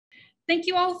Thank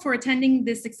you all for attending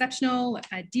this exceptional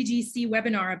DGC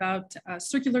webinar about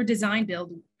circular design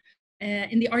build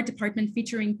in the art department,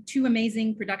 featuring two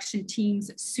amazing production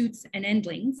teams, Suits and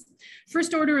Endlings.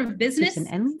 First order of business. Suits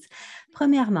and Endlings.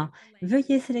 Premièrement,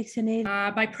 veuillez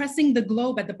sélectionner by pressing the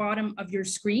globe at the bottom of your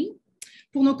screen.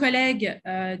 Pour nos collègues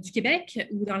du Québec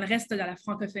ou dans le reste de la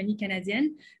francophonie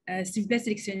canadienne, s'il vous plaît,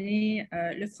 sélectionnez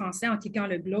le français en cliquant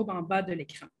le globe en bas de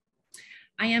l'écran.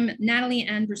 I am Natalie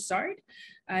Ann Broussard,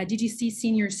 DGC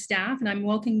senior staff, and I'm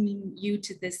welcoming you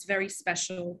to this very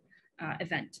special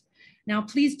event. Now,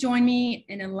 please join me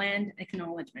in a land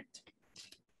acknowledgement.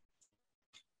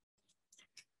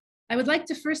 I would like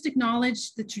to first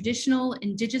acknowledge the traditional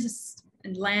indigenous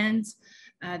lands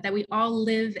that we all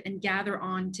live and gather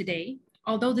on today.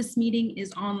 Although this meeting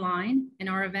is online and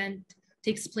our event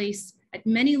takes place at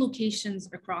many locations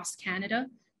across Canada,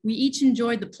 we each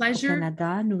enjoy the pleasure. Au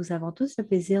Canada, nous avons tous le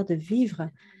plaisir de vivre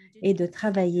et de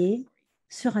travailler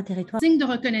sur un territoire. Signe de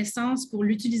reconnaissance pour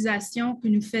l'utilisation que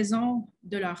nous faisons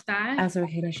de leurs terres. As a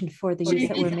recognition for the use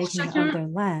that we're making of their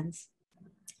lands.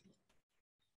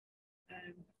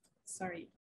 Sorry.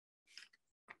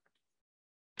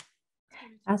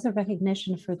 As a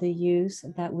recognition for the use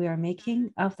that we are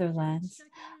making of their lands,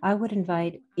 I would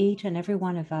invite each and every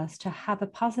one of us to have a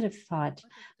positive thought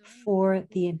for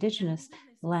the Indigenous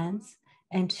lands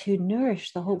and to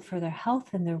nourish the hope for their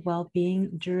health and their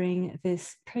well-being during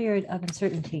this period of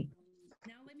uncertainty.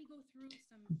 Now let me go through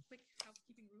some quick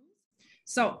housekeeping rules.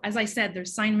 So as I said,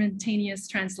 there's simultaneous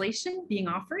translation being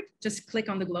offered. Just click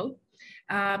on the globe.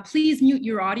 Please mute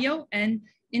your audio and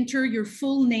enter your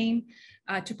full name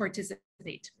to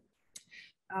participate.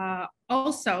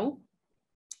 Also,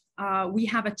 we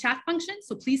have a chat function,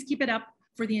 so please keep it up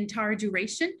for the entire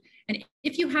duration. And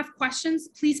if you have questions,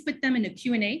 please put them in the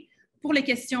Q&A. Pour les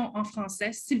questions en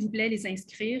français, s'il vous plaît, les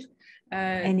inscrire.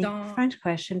 Any French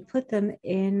question, put them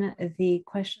in the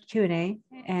question Q&A,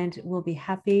 and we'll be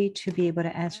happy to be able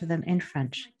to answer them in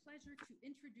French. My pleasure to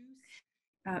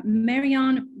introduce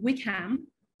Marianne Wickham,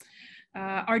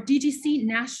 our DGC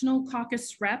National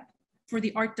Caucus Rep for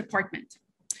the Art Department.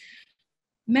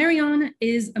 Marianne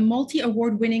is a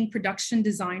multi-award winning production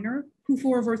designer who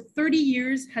for over 30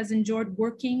 years has enjoyed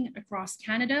working across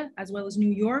Canada, as well as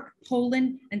New York,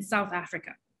 Poland, and South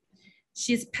Africa.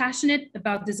 She is passionate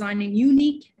about designing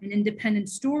unique and independent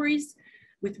stories,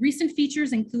 with recent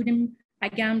features including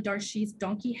Agam Darshie's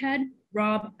Donkey Head,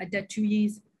 Rob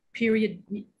Adetouye's period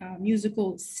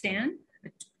musical Stan,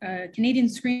 a Canadian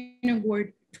Screen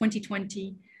Award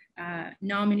 2020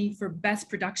 nominee for Best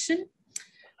Production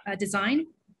Design.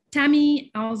 Tammy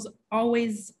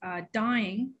Always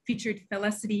Dying featured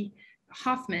Felicity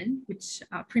Hoffman, which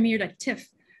premiered at TIFF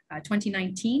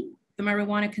 2019. The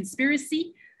Marijuana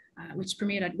Conspiracy, which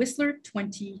premiered at Whistler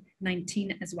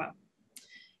 2019 as well.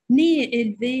 Née et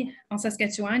élevée en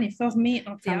Saskatchewan et formée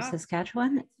en théâtre. From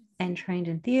Saskatchewan and trained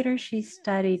in theater, she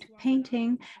studied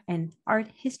painting and art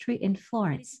history in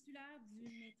Florence.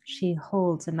 She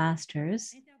holds a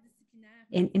master's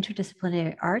in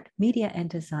interdisciplinary art, media, and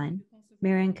design.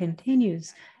 Marianne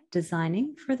continues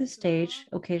designing for the stage,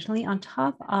 occasionally on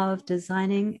top of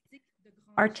designing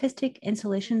artistic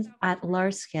installations at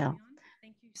large scale.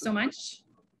 Thank you so much.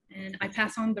 And I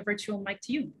pass on the virtual mic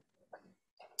to you.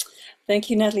 Thank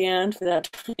you, Natalie Ann, for that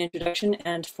introduction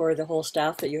and for the whole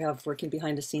staff that you have working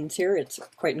behind the scenes here. It's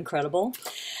quite incredible.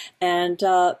 And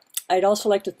I'd also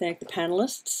like to thank the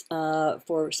panelists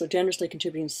for so generously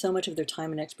contributing so much of their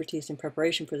time and expertise in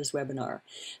preparation for this webinar.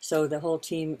 So the whole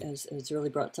team has really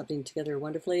brought something together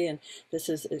wonderfully, and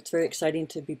it's very exciting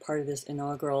to be part of this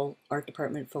inaugural art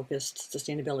department focused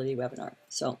sustainability webinar.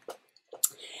 So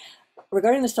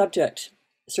regarding the subject,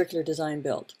 circular design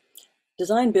build.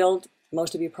 Design build,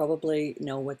 most of you probably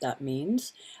know what that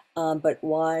means, but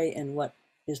why and what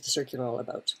is the circular all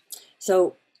about?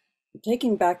 So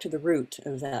taking back to the root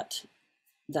of that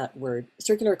word,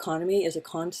 circular economy is a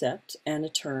concept and a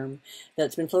term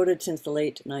that's been floated since the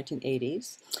late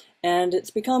 1980s, and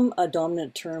it's become a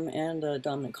dominant term and a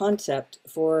dominant concept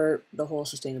for the whole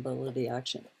sustainability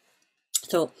action.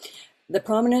 So the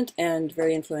prominent and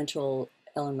very influential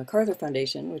Ellen MacArthur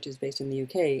Foundation, which is based in the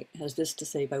UK, has this to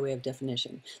say by way of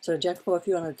definition. So Jeffco, if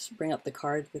you want to bring up the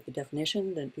card with the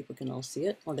definition, then people can all see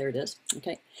it. Oh, there it is.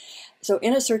 Okay. So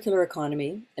in a circular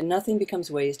economy, and nothing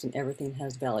becomes waste and everything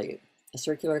has value. A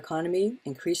circular economy,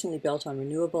 increasingly built on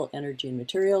renewable energy and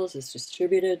materials, is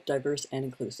distributed, diverse, and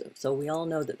inclusive. So we all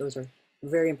know that those are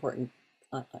very important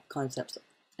concepts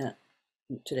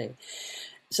today.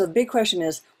 So the big question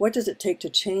is, what does it take to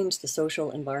change the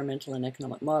social, environmental, and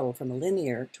economic model from a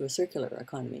linear to a circular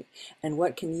economy? And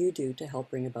what can you do to help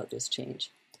bring about this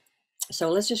change? So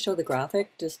let's just show the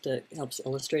graphic, just helps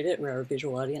illustrate it. We're our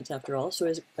visual audience after all. So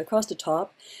as across the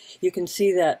top, you can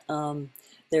see that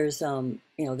there's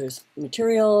there's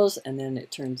materials, and then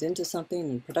it turns into something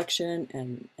in production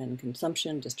and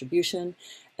consumption, distribution,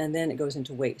 and then it goes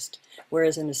into waste.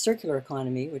 Whereas in a circular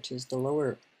economy, which is the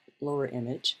lower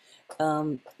image,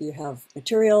 you have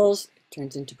materials, it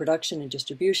turns into production and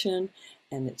distribution,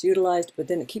 and it's utilized, but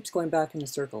then it keeps going back in a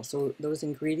circle. So those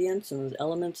ingredients and those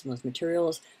elements and those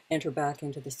materials enter back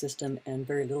into the system, and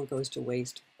very little goes to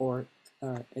waste or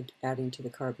adding to the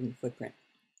carbon footprint.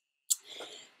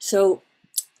 So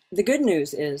the good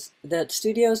news is that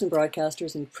studios and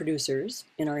broadcasters and producers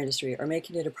in our industry are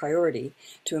making it a priority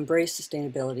to embrace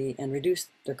sustainability and reduce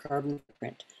their carbon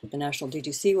footprint. The National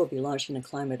DGC will be launching a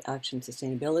climate action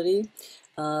sustainability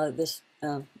this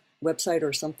website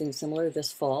or something similar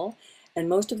this fall. And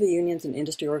most of the unions and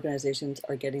industry organizations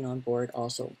are getting on board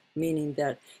also, meaning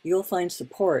that you'll find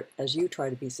support as you try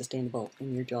to be sustainable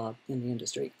in your job in the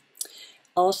industry.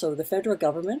 Also, the federal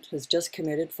government has just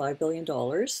committed $5 billion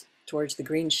towards the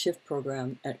Green Shift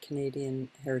program at Canadian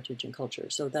Heritage and Culture.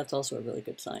 So that's also a really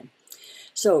good sign.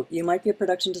 So you might be a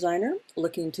production designer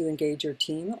looking to engage your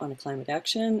team on a climate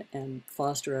action and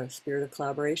foster a spirit of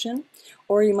collaboration,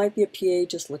 or you might be a PA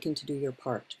just looking to do your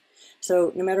part.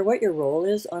 So no matter what your role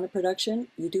is on a production,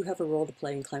 you do have a role to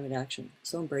play in climate action,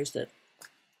 so embrace it.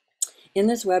 In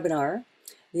this webinar,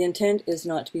 the intent is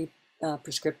not to be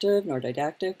prescriptive nor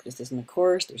didactic. This isn't a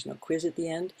course, there's no quiz at the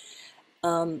end.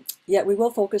 Yet we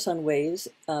will focus on ways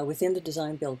within the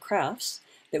design build crafts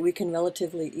that we can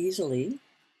relatively easily,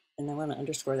 and I want to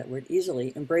underscore that word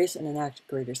easily, embrace and enact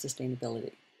greater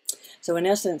sustainability. So in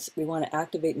essence, we want to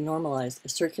activate and normalize a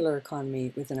circular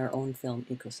economy within our own film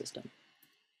ecosystem.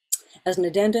 As an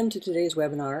addendum to today's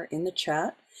webinar, in the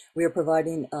chat, we are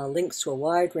providing links to a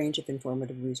wide range of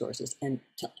informative resources. And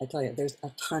I tell you, there's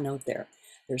a ton out there.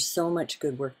 There's so much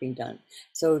good work being done.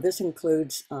 So this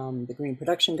includes the Green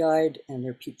Production Guide and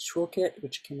their Peach Toolkit,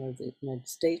 which came out of the United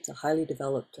States, a highly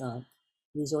developed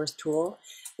resource tool.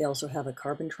 They also have a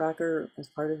carbon tracker as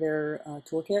part of their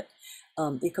toolkit.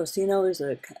 Ecosino is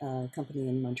a company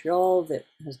in Montreal that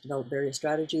has developed various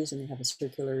strategies, and they have a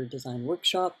circular design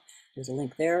workshop. There's a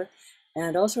link there.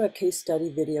 And also have case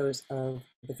study videos of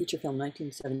the feature film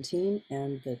 1917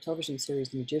 and the television series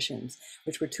The Magicians,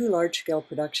 which were two large-scale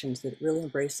productions that really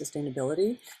embrace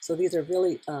sustainability. So these are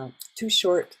really two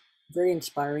short, very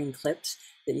inspiring clips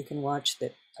that you can watch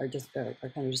that are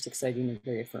kind of just exciting and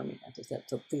very affirming, as I said.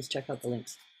 So please check out the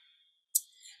links.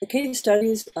 The case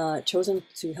studies chosen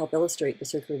to help illustrate the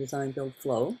circular design build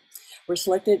flow were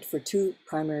selected for two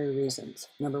primary reasons.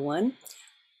 Number one,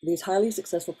 these highly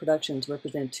successful productions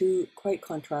represent two quite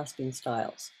contrasting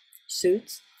styles.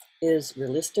 Suits is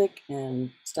realistic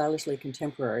and stylishly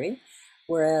contemporary,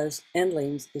 whereas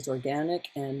Endlings is organic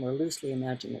and more loosely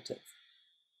imaginative.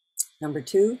 Number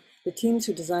two, the teams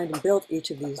who designed and built each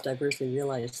of these diversely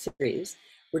realized series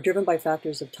were driven by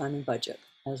factors of time and budget,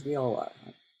 as we all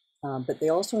are. But they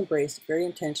also embrace very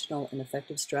intentional and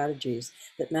effective strategies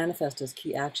that manifest as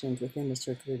key actions within the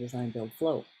circular design build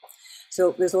flow.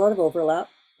 So there's a lot of overlap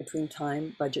between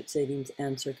time, budget savings,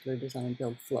 and circular design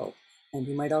build flow. And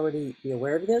you might already be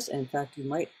aware of this. And in fact, you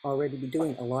might already be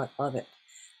doing a lot of it.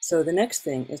 So the next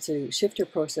thing is to shift your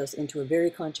process into a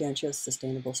very conscientious,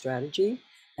 sustainable strategy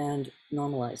and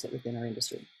normalize it within our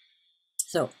industry.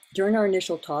 So during our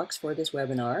initial talks for this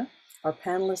webinar, our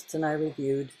panelists and I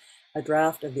reviewed a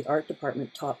draft of the Art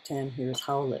Department Top 10 Here's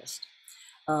How list.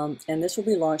 And this will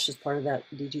be launched as part of that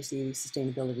DGC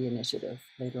Sustainability Initiative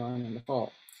later on in the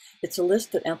fall. It's a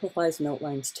list that amplifies and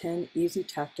outlines 10 easy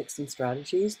tactics and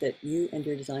strategies that you and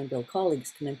your design build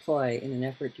colleagues can employ in an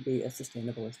effort to be as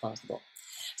sustainable as possible.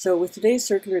 So with today's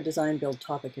circular design build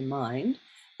topic in mind,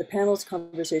 the panel's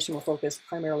conversation will focus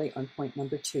primarily on point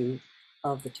number 2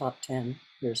 of the top 10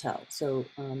 Here's How. So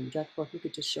Jack, if you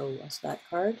could just show us that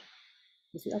card.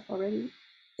 Is it up already?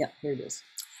 Yeah, here it is.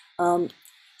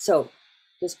 So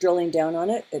just drilling down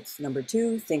on it, it's number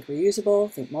 2, think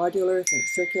reusable, think modular, think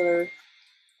circular,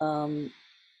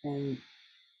 and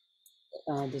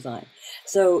design.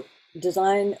 So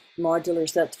design modular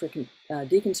sets for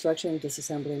deconstruction,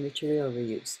 disassembly, and material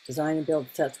reuse. Design and build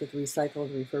sets with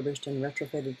recycled, refurbished, and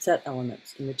retrofitted set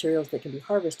elements and materials that can be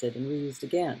harvested and reused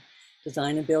again.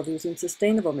 Design and build using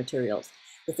sustainable materials,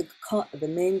 with the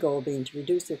main goal being to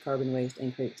reduce their carbon waste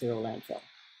and create zero landfill.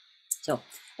 So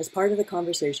as part of the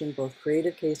conversation, both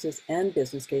creative cases and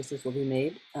business cases will be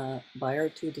made by our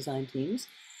two design teams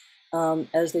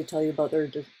as they tell you about their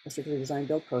circular design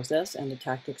build process and the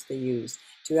tactics they use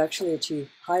to actually achieve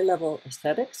high-level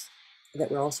aesthetics that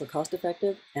were also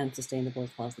cost-effective and sustainable as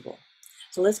possible.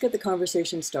 So let's get the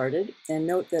conversation started, and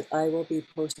note that I will be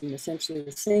posting essentially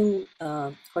the same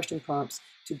question prompts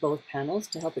to both panels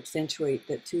to help accentuate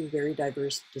that two very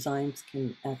diverse designs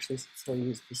can actually still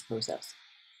use this process.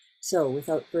 So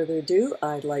without further ado,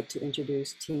 I'd like to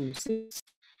introduce Team Suits.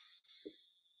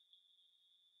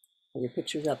 Your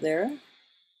pictures up there.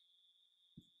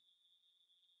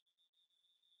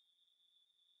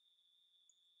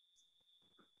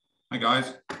 Hi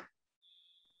guys.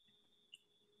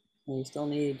 And we still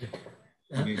need.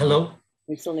 Hello.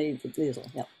 We still need the Liesl.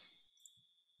 Yeah.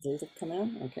 Is Liesl coming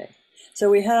on? Okay. So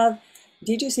we have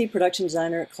DGC production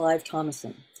designer Clive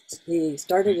Thomason. He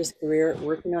started his career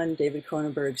working on David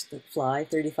Cronenberg's The Fly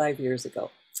 35 years ago,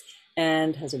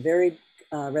 and has a varied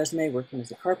resume working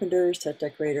as a carpenter, set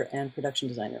decorator, and production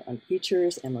designer on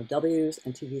features, MOWs,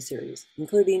 and TV series,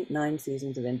 including 9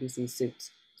 seasons of NBC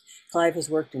Suits. Clive has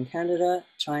worked in Canada,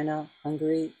 China,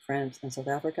 Hungary, France, and South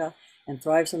Africa, and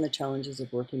thrives on the challenges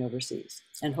of working overseas.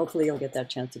 And hopefully you'll get that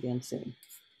chance again soon.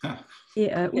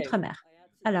 Et Outre-mer.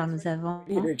 Alors, nous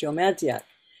avons Joe Madziak.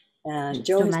 And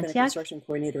Joe has been a construction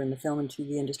coordinator in the film and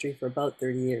TV industry for about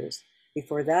 30 years.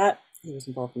 Before that, he was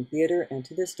involved in theater, and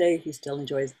to this day, he still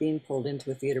enjoys being pulled into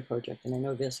a theater project, and I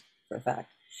know this for a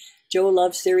fact. Joe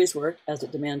loves series work as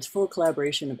it demands full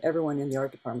collaboration of everyone in the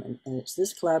art department, and it's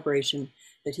this collaboration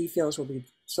that he feels will be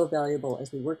so valuable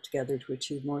as we work together to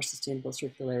achieve more sustainable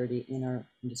circularity in our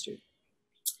industry.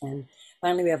 And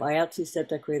finally, we have IATSE set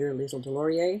decorator Liesl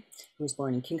Delorier, who was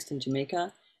born in Kingston,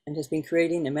 Jamaica, and has been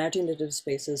creating imaginative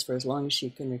spaces for as long as she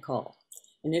can recall.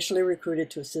 Initially recruited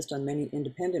to assist on many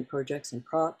independent projects in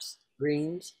props,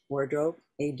 greens, wardrobe,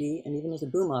 AD, and even as a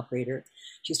boom operator,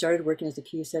 she started working as a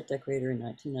key set decorator in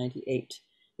 1998,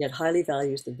 yet highly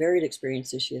values the varied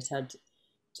experiences she has had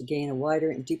to gain a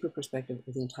wider and deeper perspective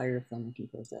of the entire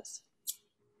filmmaking process.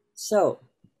 So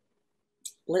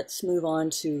let's move on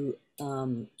to,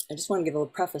 I just want to give a little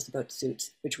preface about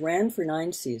Suits, which ran for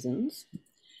 9 seasons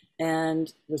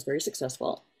and was very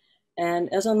successful.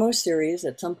 And as on most series,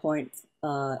 at some point,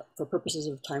 for purposes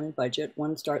of time and budget,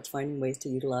 one starts finding ways to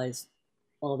utilize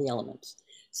all the elements.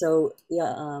 So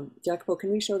yeah, Jacopo,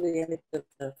 can we show the image of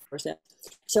the first set?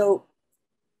 So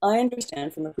I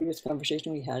understand from a previous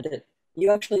conversation we had that you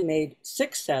actually made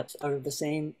 6 sets out of the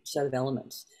same set of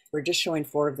elements. We're just showing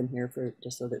 4 of them here for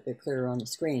just so that they're clearer on the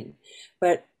screen.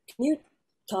 But can you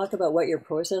talk about what your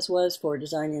process was for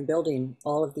designing and building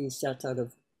all of these sets out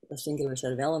of a singular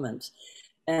set of elements,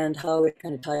 and how it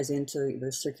kind of ties into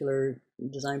the circular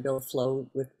design build flow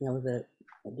with, you know, the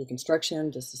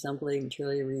deconstruction, disassembly,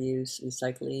 material reuse,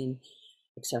 recycling,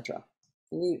 etc.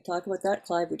 Can you talk about that,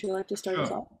 Clive? Would you like to start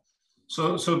us off?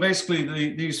 So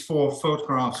basically, these 4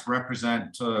 photographs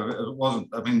represent. It wasn't.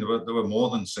 I mean, there were more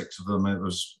than 6 of them. It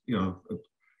was, you know,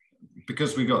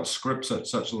 because we got scripts at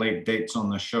such late dates on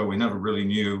the show, we never really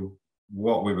knew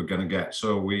what we were going to get.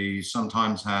 So we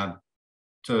sometimes had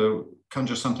to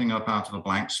conjure something up out of a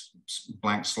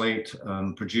blank slate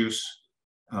and produce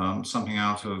something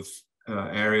out of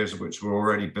areas which were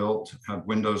already built, had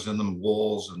windows in them,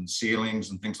 walls and ceilings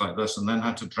and things like this, and then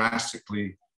had to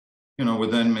drastically, you know,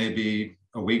 within maybe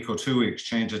a week or 2 weeks,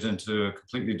 change it into a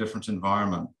completely different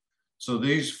environment. So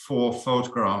these 4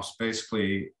 photographs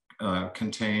basically they're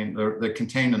contained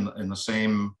in the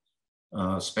same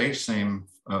space, same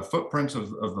footprint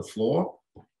of the floor.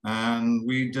 And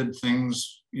we did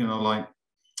things, you know, like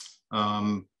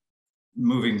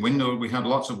moving window. We had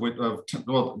lots of,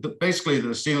 well, basically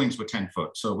the ceilings were 10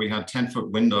 foot. So we had 10-foot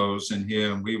windows in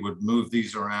here, and we would move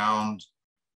these around,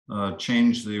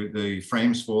 change the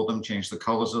frames for them, change the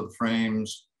colors of the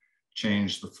frames,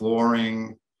 change the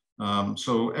flooring.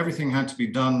 So everything had to be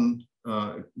done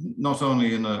not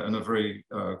only in a very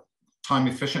time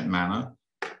efficient manner,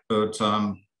 but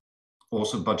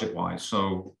also budget wise.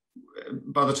 So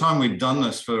by the time we'd done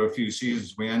this for a few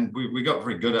seasons, we got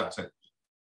very good at it.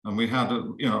 And we had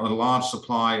a large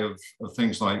supply of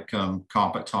things like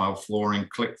carpet tile flooring,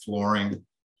 click flooring,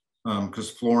 because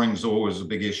flooring is always a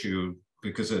big issue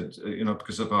because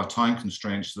because of our time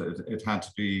constraints, that it had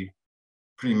to be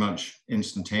pretty much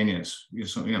instantaneous.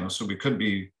 So we could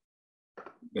be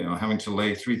having to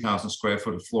lay 3,000 square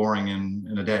foot of flooring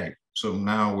in a day. So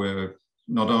now we're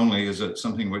not only is it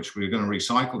something which we're going to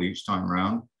recycle each time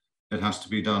around, it has to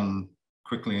be done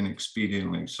quickly and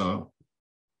expediently. So,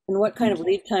 and what kind of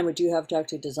lead time would you have to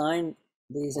actually design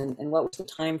these, and what was the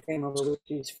time frame over which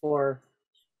these 4?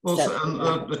 Well,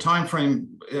 the time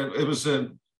frame, it was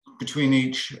between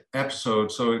each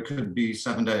episode, so it could be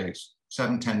 7 days,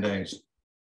 10 days.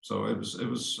 So it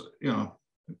was.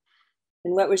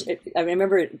 And what was it? I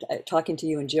remember talking to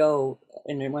you and Joe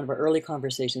in one of our early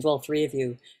conversations, well, 3 of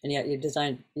you, and yet you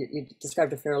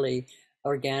described a fairly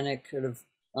organic, sort of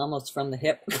almost from the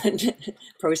hip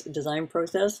design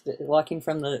process, walking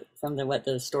from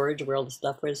the storage, where all the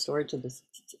stuff was stored, to this.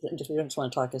 Just, you just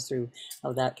want to talk us through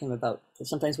how that came about. Because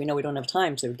sometimes we know we don't have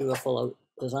time to do a full out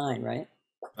design, right?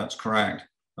 That's correct.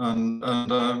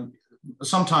 And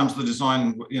sometimes the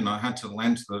design, had to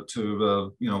lend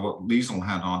to what Liesl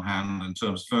had on hand in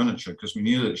terms of furniture, because we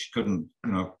knew that she couldn't,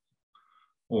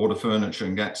 order furniture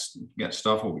and get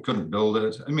stuff, or we couldn't build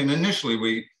it. I mean,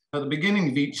 initially at the beginning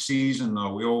of each season,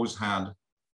 though, we always had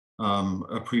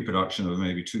a pre-production of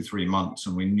maybe 2-3 months,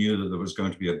 and we knew that there was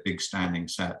going to be a big standing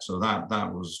set. So that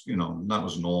was, that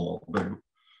was normal.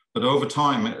 But over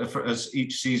time, as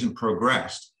each season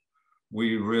progressed,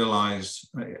 we realized,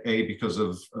 because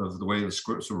of the way the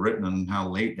scripts were written and how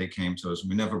late they came to us,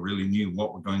 we never really knew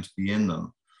what were going to be in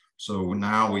them. So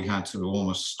now we had to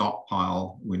almost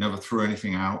stockpile. We never threw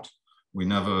anything out. We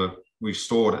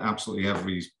stored absolutely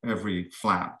every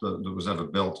flat that was ever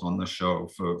built on this show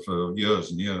for years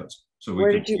and years. So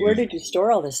where did you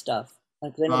store all this stuff?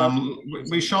 Like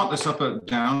we shot this up at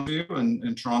Downview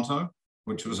in Toronto,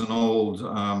 which was an old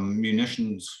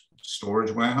munitions storage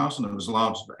warehouse, and it was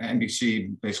large.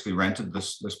 NBC basically rented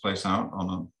this place out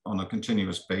on a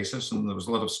continuous basis, and there was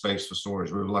a lot of space for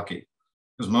storage. We were lucky,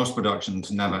 because most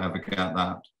productions never ever get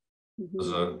that.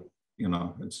 Mm-hmm.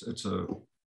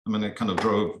 It kind of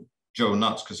drove Joe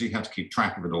nuts, because he had to keep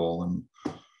track of it all.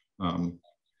 And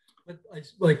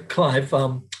like Clive,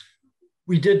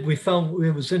 we found,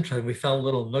 it was interesting. We found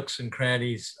little nooks and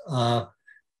crannies to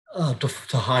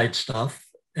hide stuff,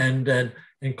 and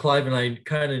Clive and I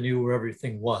kind of knew where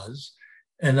everything was,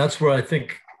 and that's where I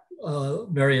think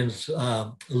Marion's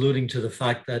alluding to the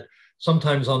fact that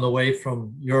sometimes on the way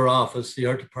from your office, the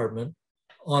art department,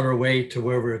 on our way to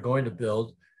where we were going to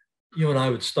build, you and I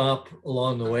would stop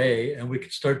along the way, and we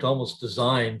could start to almost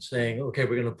design, saying, okay,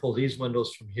 we're going to pull these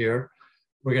windows from here.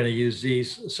 We're going to use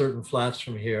these certain flats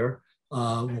from here.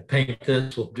 We'll paint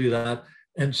this, we'll do that.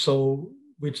 And so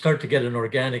we'd start to get an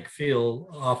organic feel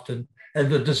often, and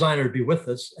the designer would be with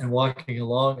us and walking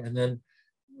along, and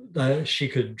then she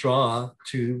could draw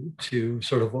to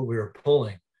sort of what we were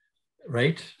pulling,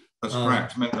 right? That's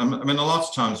correct. I mean, a lot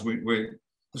of times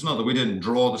it's not that we didn't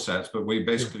draw the sets, but we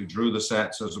basically drew the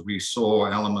sets as we saw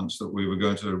elements that we were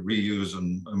going to reuse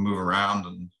and move around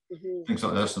and mm-hmm. things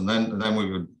like this, and then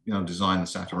we would design the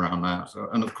set around that. So,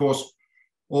 and of course,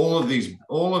 all of these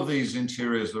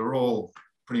interiors, they're all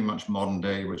pretty much modern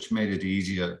day, which made it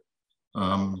easier.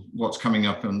 What's coming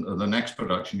up in the next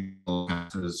production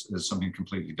is something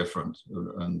completely different,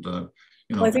 and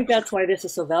well, I think that's why this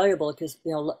is so valuable, because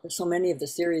so many of the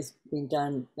series being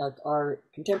done are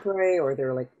contemporary, or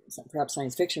they're like perhaps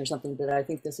science fiction or something. But I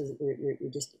think this is you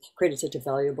just created such a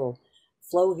valuable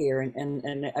flow here.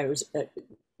 And I was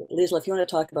Liesl, if you want to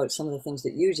talk about some of the things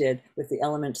that you did with the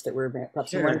elements that were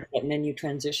perhaps one, and then you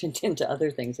transitioned into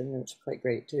other things, and it's quite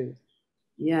great too.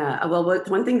 Yeah, well,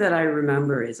 one thing that I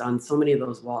remember is on so many of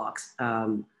those walks,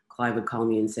 Clive would call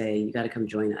me and say, "You got to come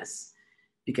join us,"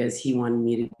 because he wanted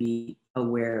me to be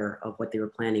aware of what they were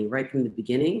planning right from the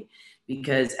beginning.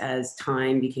 Because as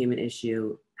time became an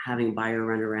issue, having buyer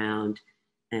run around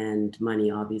and money,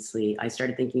 obviously, I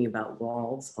started thinking about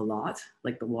walls a lot,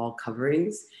 like the wall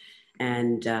coverings.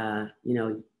 And,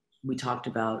 we talked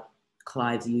about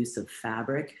Clive's use of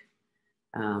fabric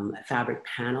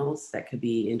panels that could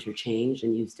be interchanged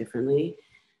and used differently.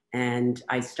 And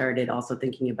I started also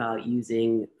thinking about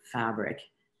using fabric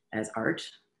as art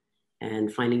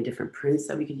and finding different prints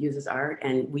that we could use as art.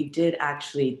 And we did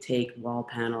actually take wall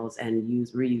panels and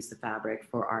reuse the fabric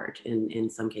for art in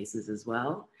some cases as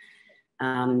well.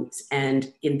 And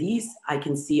in these, I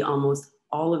can see almost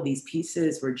all of these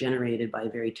pieces were generated by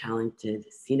a very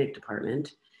talented scenic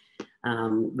department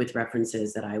with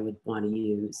references that I would want to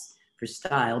use for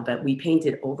style. But we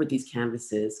painted over these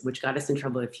canvases, which got us in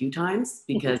trouble a few times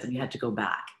because we had to go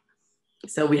back.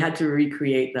 So we had to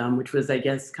recreate them, which was, I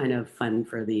guess, kind of fun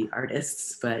for the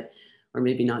artists, or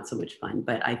maybe not so much fun.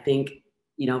 But I think,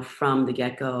 from the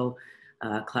get-go,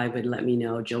 Clive would let me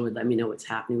know, Joe would let me know what's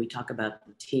happening. We talk about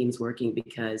the teams working,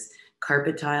 because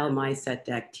carpet tile, my set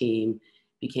deck team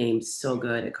became so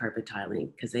good at carpet tiling,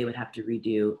 because they would have to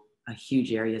redo a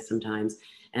huge area sometimes.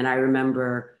 And I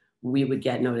remember we would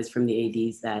get notice from the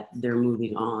ADs that they're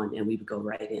moving on, and we would go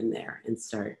right in there and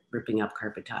start ripping up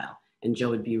carpet tile. And Joe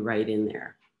would be right in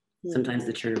there. Sometimes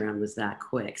the turnaround was that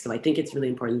quick. So I think it's really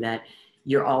important that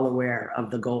you're all aware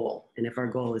of the goal. And if our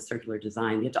goal is circular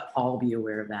design, we have to all be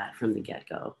aware of that from the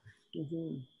get-go.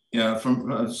 Mm-hmm. Yeah,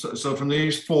 so from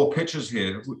these 4 pictures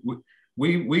here,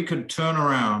 we could turn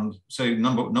around, say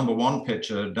number 1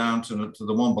 picture down to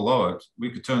the one below it.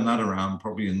 We could turn that around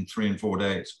probably in 3 and 4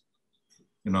 days.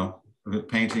 you know,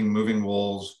 painting, moving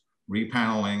walls,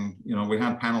 repaneling. You know, we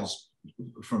had panels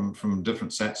from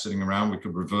different sets sitting around. We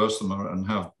could reverse them and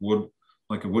have wood,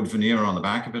 like a wood veneer on the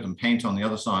back of it, and paint on the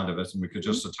other side of it, and we could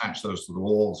just attach those to the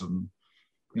walls. And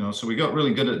you know, so we got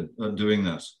really good at doing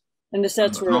this. And the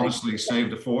sets and were honestly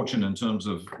saved a fortune in terms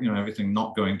of, you know, everything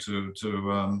not going to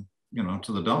you know,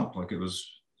 to the dump. Like it was,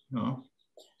 you know.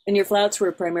 And your flats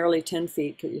were primarily 10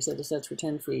 feet. You said the sets were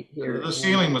 10 feet here. The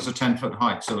ceiling was a 10-foot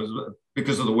height, so it was,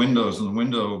 because of the windows and the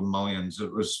window mullions,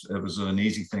 it was an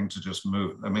easy thing to just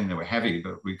move. I mean, they were heavy,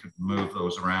 but we could move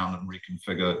those around and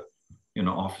reconfigure, you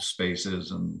know, office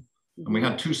spaces. And we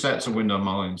had 2 sets of window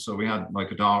mullions, so we had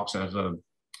like a dark set, a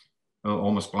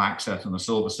almost black set, and a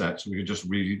silver set, so we could just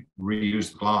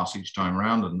reuse the glass each time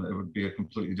around, and it would be a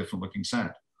completely different looking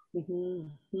set.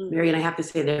 Marion, I have to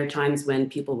say there are times when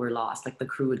people were lost, like the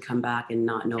crew would come back and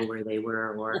not know where they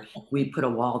were, or we put a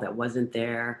wall that wasn't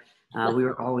there. We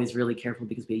were always really careful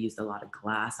because we used a lot of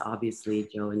glass. Obviously,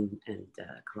 Joe and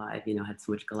Clive, you know, had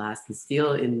so much glass and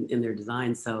steel in their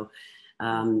design. So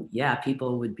yeah,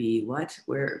 people would be, what,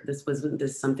 where, wasn't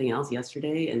this something else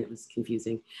yesterday? And it was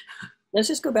confusing. Let's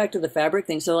just go back to the fabric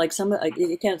thing. So like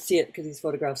you can't see it because these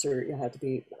photographs are, you know, have to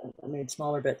be made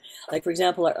smaller, but like, for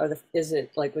example,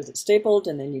 was it stapled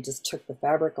and then you just took the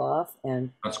fabric off?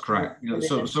 And that's correct. Yeah,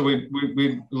 so we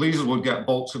Liesl would get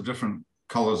bolts of different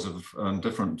colors and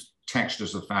different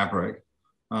textures of fabric,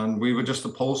 and we would just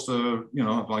upholster, you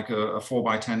know, like a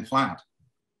 4x10 flat,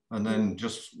 and then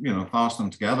just, you know, fasten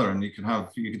them together, and you could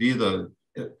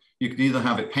either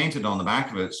have it painted on the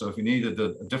back of it, so if you needed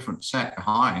a different set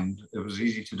behind, it was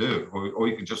easy to do, or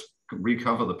you could just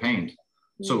recover the paint.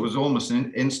 So it was almost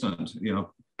instant. You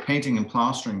know, painting and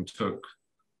plastering took,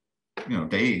 you know,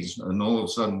 days, and all of a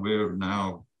sudden we're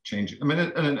now changing. I mean,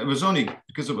 it was only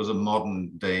because it was a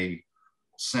modern day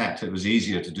set, it was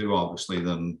easier to do, obviously,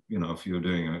 than, you know, if you were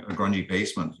doing a grungy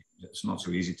basement. It's not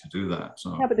so easy to do that.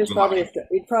 So yeah, but there's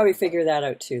we'd probably figure that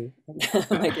out too.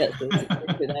 I guess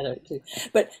figure that out too.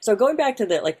 But so going back to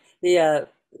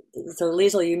so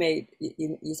Liesl,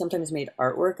 you sometimes made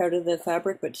artwork out of the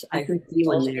fabric, but I can see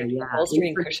one there, yeah.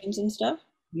 Upholstering cushions and stuff.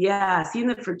 Yeah, see in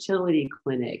the fertility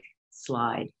clinic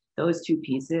slide, those 2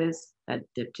 pieces, that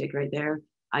diptych right there,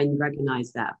 I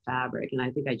recognized that fabric, and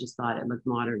I think I just thought it looked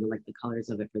modern, like the colors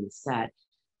of it for the set.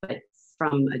 But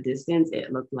from a distance,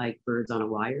 it looked like birds on a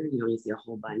wire. You know, you see a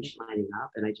whole bunch lining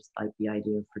up, and I just like the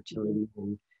idea of fertility,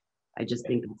 and I just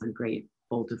think it's a great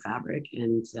bolt of fabric,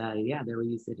 and yeah, they were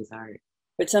used it as art.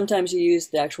 But sometimes you use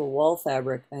the actual wall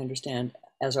fabric, I understand,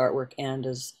 as artwork and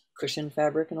as cushion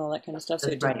fabric and all that kind of stuff.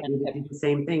 That's right. We did the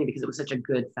same thing because it was such a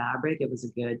good fabric. It was a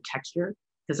good texture,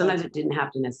 because sometimes it didn't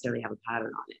have to necessarily have a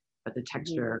pattern on it, but the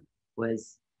texture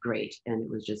was great, and it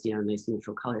was just, you know, nice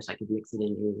neutral color, so I could mix it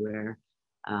in anywhere.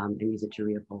 And use it to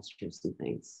reupholster some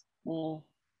things.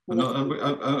 And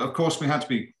of course, we had to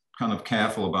be kind of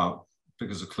careful about,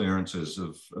 because of clearances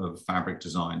of fabric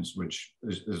designs, which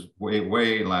is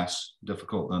way less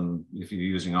difficult than if you're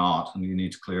using art and you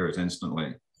need to clear it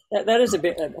instantly. That is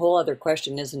a whole other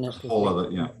question, isn't it? A whole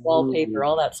other, yeah. Wallpaper,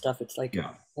 all that stuff. It's like,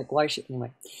 yeah. Like why should,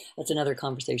 anyway, that's another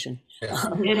conversation. Yeah.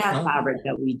 We did have fabric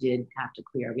that we did have to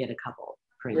clear. We had a couple.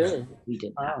 Really? We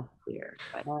did that clear.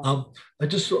 But. I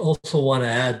just also want to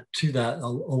add to that,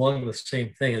 along the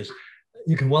same thing, is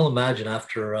you can well imagine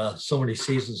after so many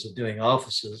seasons of doing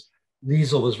offices,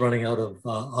 Liesl was running out of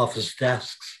office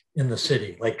desks in the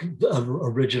city, like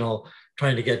original,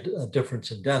 trying to get a difference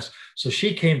in desks. So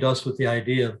she came to us with the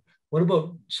idea of, what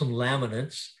about some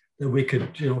laminates that we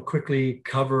could, you know, quickly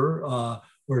cover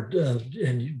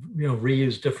and, you know,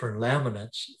 reuse different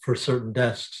laminates for certain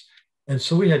desks. And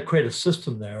so we had quite a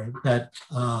system there that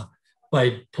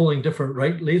by pulling different,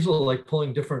 right, Liesl, like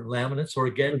pulling different laminates, or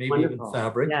again, maybe even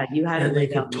fabric. Yeah, you had, and they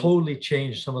could totally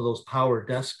change some of those power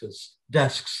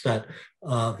desks that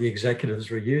the executives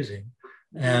were using.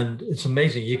 And it's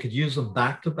amazing. You could use them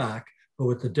back to back, but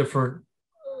with the different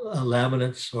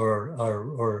laminates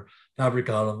or fabric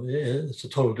on them, it's a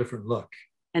total different look.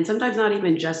 And sometimes not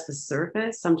even just the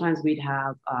surface. Sometimes we'd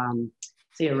have,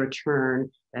 say, a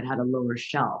return that had a lower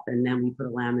shelf, and then we put a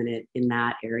laminate in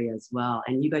that area as well.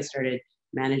 And you guys started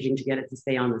managing to get it to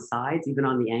stay on the sides, even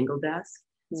on the angle desk.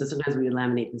 So sometimes we would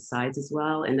laminate the sides as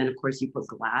well. And then of course you put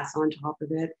glass on top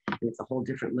of it, and it's a whole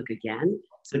different look again.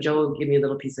 So Joe would give me a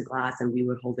little piece of glass and we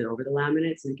would hold it over the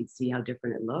laminate so we could see how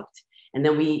different it looked. And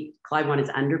then Clive wanted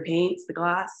to underpaint the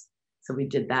glass. So we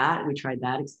did that. We tried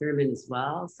that experiment as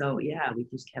well. So yeah, we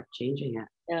just kept changing it.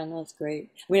 Yeah, that's great.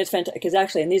 I mean, it's fantastic because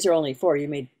actually, and these are only 4.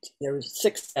 There was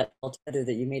 6 sets altogether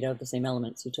that you made out of the same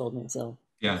elements. You told me so.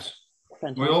 Yes.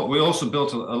 fantastic. We also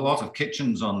built a lot of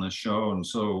kitchens on this show, and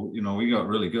so we got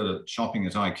really good at shopping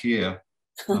at IKEA,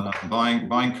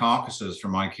 buying carcasses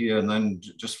from IKEA, and then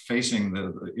just facing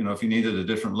if you needed a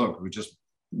different look, we just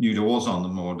new doors on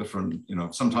them or different.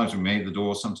 Sometimes we made the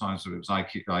doors, sometimes it was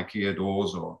IKEA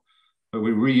doors, but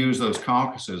we reuse those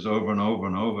carcasses over and over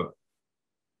and over.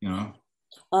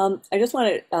 I just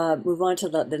want to move on to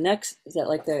the next. Is that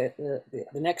like the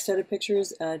next set of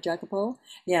pictures, Jacopo?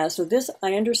 Yeah. So this,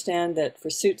 I understand that for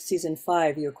Suits season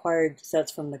 5, you acquired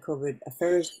sets from the COVID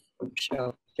Affairs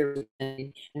show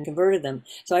and converted them.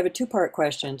 So I have a two-part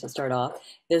question to start off.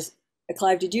 Is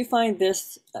Clive, did you find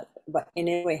this in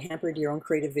any way hampered your own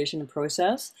creative vision and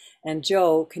process? And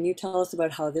Joe, can you tell us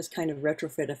about how this kind of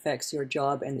retrofit affects your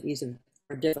job and the ease of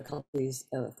or difficulties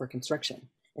for construction?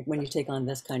 Like when you take on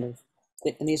this kind of,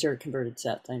 and these are converted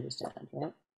sets, I understand,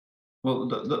 right? Well,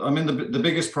 the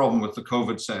biggest problem with the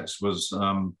COVID sets was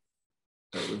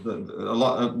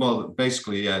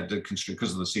basically,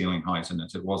 because of the ceiling height in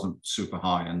it, it wasn't super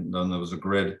high, and then there was a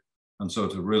grid, and so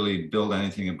to really build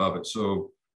anything above it. So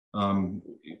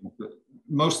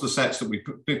most of the sets that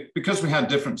because we had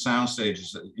different sound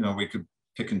stages, we could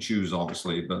pick and choose,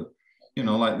 obviously, but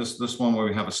like this one where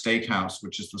we have a steakhouse,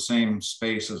 which is the same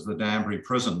space as the Danbury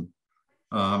prison.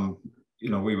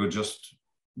 We would just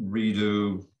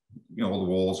redo, all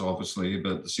the walls, obviously,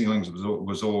 but the ceilings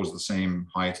was always the same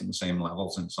height and the same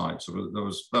levels inside. So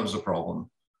that was a problem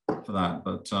for that.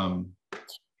 But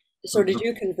so did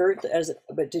you convert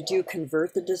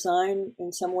the design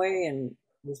in some way? And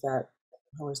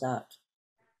how was that?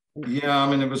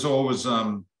 Yeah, it was always,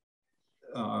 how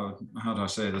do I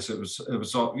say this? It was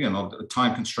a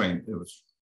time constraint. It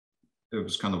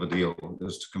was kind of a deal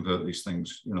is to convert these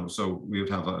things, so we would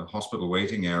have a hospital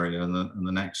waiting area, and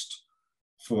the next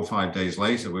 4 or 5 days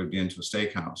later, we'd be into a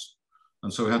steakhouse.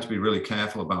 And so we had to be really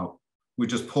careful about, we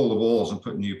just pull the walls and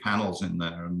put new panels in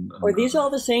there. Are these all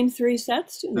the same 3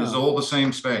 sets? No? There's all the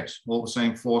same space, all the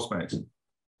same floor space.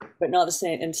 But not the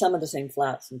same, and some of the same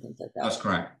flats and things like that. That's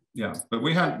correct, yeah. But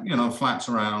we had, flats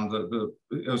around,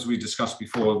 as we discussed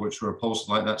before, which were upholstered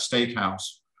like that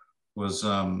steakhouse was,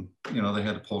 they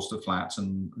had upholstered flats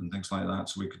and things like that.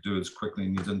 So we could do it as quickly,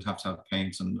 and you didn't have to have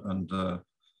paint and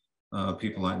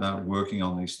people like that working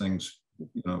on these things,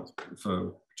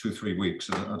 for 2-3 weeks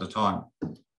at a time.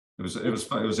 It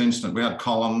was instant. We had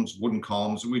columns, wooden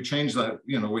columns, and we changed that.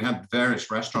 We had various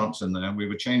restaurants in there, and we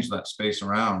would change that space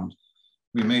around.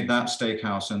 We made that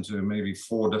steakhouse into maybe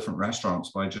 4 different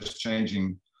restaurants by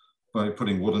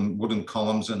putting wooden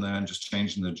columns in there and just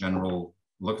changing the general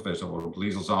look of it, or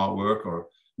Liesel's artwork, or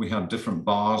we had different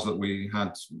bars that we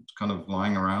had kind of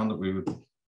lying around that we would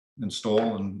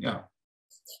install, and yeah.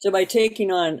 So by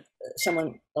taking on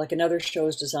someone like another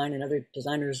show's design and other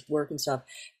designers' work and stuff,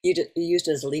 you used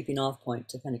it as a leaping off point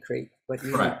to kind of create what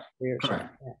you Correct. Correct.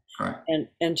 Yeah. Correct.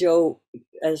 And Joe,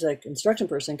 as a construction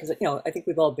person, because I think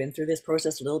we've all been through this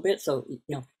process a little bit. So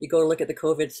you go to look at the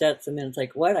COVID sets, and then it's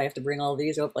like, what? I have to bring all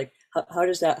these up. Like, how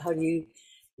do you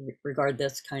regard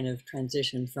this kind of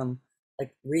transition from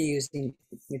like reusing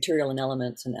material and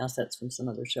elements and assets from some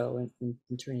other show and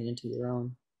turning it into your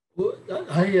own? Well,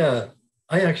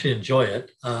 I actually enjoy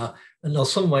it. And now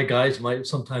some of my guys might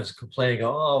sometimes complain,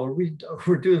 go, "Oh,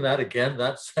 we're doing that again.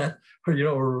 That's that,"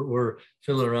 or we're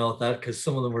fiddling around with that, because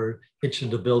some of them were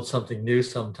itching to build something new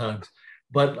sometimes.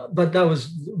 But that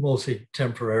was mostly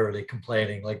temporarily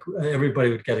complaining. Like everybody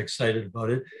would get excited about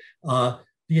it.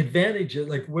 The advantage,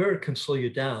 like where it can slow you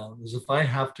down, is if I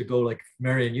have to go, like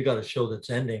Marion, you got a show that's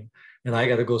ending, and I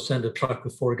got to go send a truck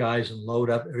with 4 guys and load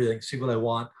up everything, see what I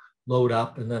want, load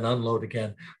up, and then unload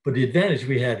again. But the advantage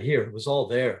we had here, it was all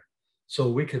there. So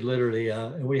we could literally,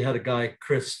 and we had a guy,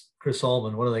 Chris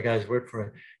Allman, one of the guys who worked for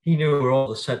him, he knew where all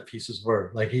the set pieces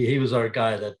were. Like he was our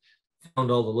guy that found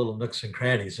all the little nooks and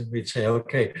crannies, and we'd say,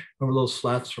 okay, remember those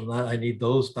slats from that? I need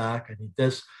those back, I need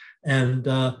this. And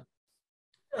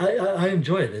I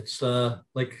enjoy it. It's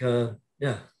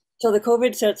yeah. So the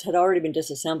COVID sets had already been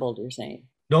disassembled, you're saying?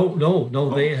 No,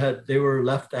 they were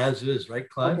left as is, right,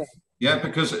 Clive? Okay. Yeah,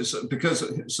 because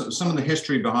some of the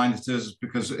history behind it is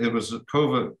because it was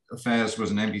COVID Affairs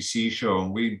was an NBC show,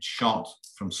 and we'd shot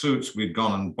from Suits. We'd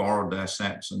gone and borrowed their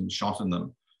sets and shot in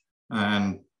them,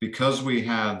 and because we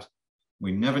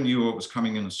never knew what was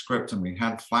coming in the script, and we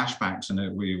had flashbacks in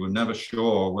it, we were never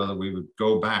sure whether we would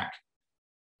go back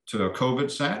to a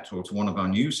COVID set or to one of our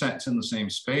new sets in the same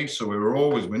space. So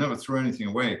we never threw anything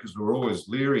away, because we were always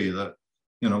leery that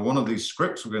one of these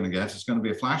scripts we're going to get is going to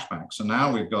be a flashback. So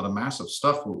now we've got a massive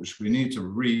stuff which we need to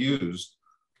reuse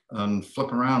and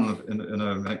flip around in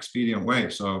an expedient way.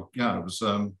 So yeah, it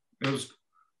was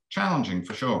challenging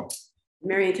for sure.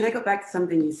 Marian, can I go back to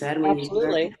something you said when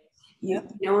Absolutely. you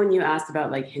know, when you asked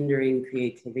about like hindering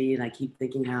creativity, and I keep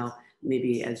thinking how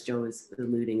maybe, as Joe was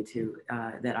alluding to,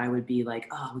 that I would be like,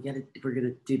 oh, we're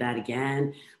gonna do that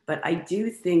again. But I do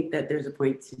think that there's a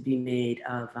point to be made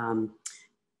of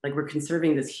like we're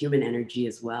conserving this human energy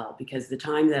as well, because the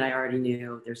time that I already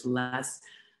knew there's less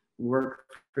work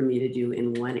for me to do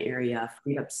in one area,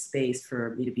 freed up space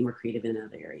for me to be more creative in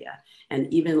another area.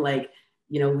 And even like,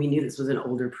 you know, we knew this was an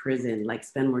older prison, like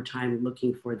spend more time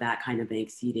looking for that kind of bank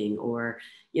seating or,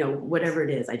 you know, whatever it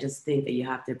is. I just think that you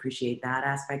have to appreciate that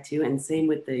aspect too. And same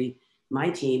with my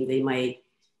team, they might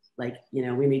like, you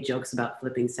know, we made jokes about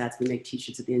flipping sets. We make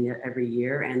t-shirts at the end of every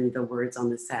year and the words on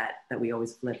the set that we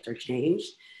always flipped are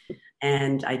changed.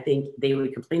 And I think they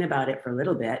would complain about it for a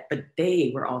little bit, but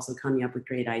they were also coming up with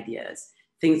great ideas,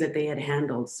 things that they had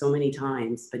handled so many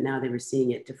times, but now they were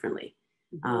seeing it differently.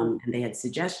 And they had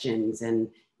suggestions, and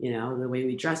you know, the way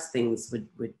we dress things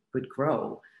would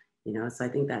grow. You know, so I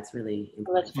think that's really important.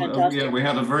 Well, that's fantastic. Yeah, we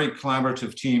had a very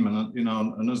collaborative team, and you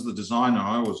know, and as the designer,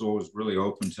 I was always really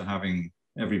open to having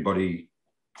everybody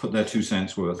put their 2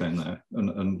 cents worth in there,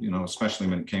 and you know, especially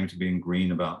when it came to being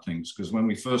green about things, because when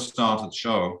we first started the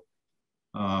show,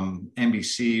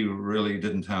 NBC really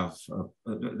didn't have,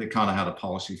 they kind of had a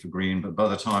policy for green, but by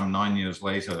the time 9 years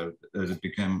later, it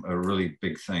became a really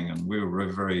big thing. And we were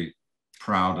very, very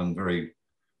proud and very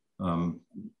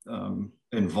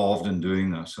involved in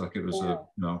doing this. Like it was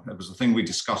it was a thing we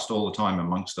discussed all the time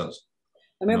amongst us.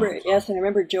 I remember, yes, and I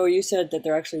remember, Joe, you said that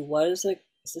there actually was a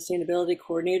sustainability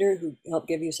coordinator who helped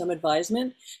give you some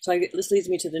advisement. So this leads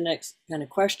me to the next kind of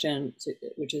question,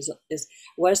 which is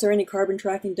was there any carbon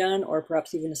tracking done, or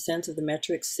perhaps even a sense of the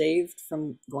metrics saved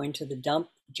from going to the dump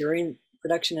during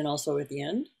production and also at the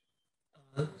end?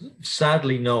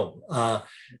 Sadly, no.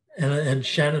 And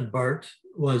Shannon Bart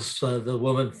was the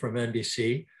woman from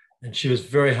NBC, and she was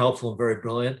very helpful and very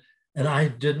brilliant. And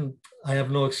I have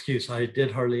no excuse. I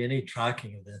did hardly any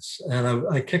tracking of this. And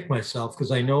I kicked myself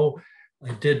because I know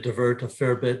I did divert a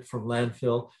fair bit from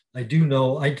landfill. I do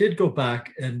know, I did go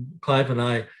back, and Clive and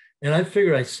I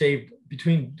figured I saved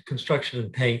between construction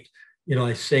and paint, you know,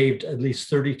 I saved at least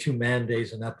 32 man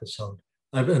days an episode.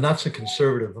 And that's a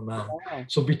conservative amount. Wow.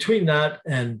 So between that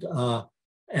and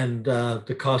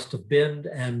the cost of bin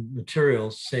and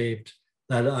materials saved,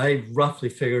 that I roughly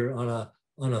figure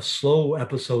on a slow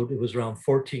episode, it was around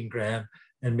 14 grand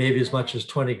and maybe as much as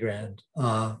 20 grand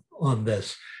on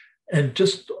this. And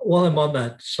just while I'm on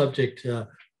that subject,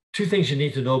 2 things you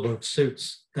need to know about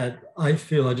Suits that I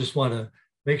feel I just want to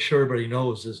make sure everybody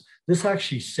knows is this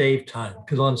actually saved time,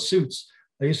 because on Suits,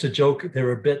 I used to joke they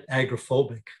were a bit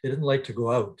agoraphobic. They didn't like to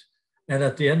go out. And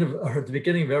at the end of, or at the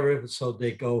beginning of every episode,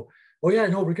 they go, oh yeah,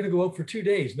 no, we're going to go out for 2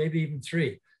 days, maybe even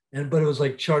 3. But it was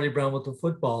like Charlie Brown with the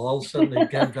football. All of a sudden they'd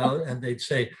get out and they'd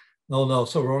say, no,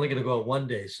 so we're only going to go out 1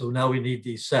 day. So now we need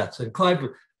these sets. And Clive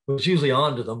was usually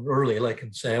on to them early, like,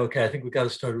 and say, okay, I think we got to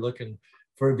start looking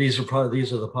for these are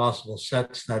the possible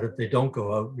sets that if they don't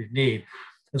go out, we need.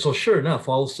 And so sure enough,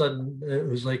 all of a sudden it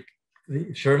was like,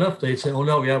 sure enough, they'd say, oh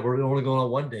no, yeah, we're only going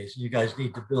on 1 day. So you guys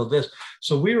need to build this.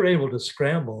 So we were able to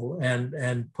scramble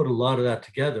and put a lot of that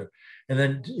together. And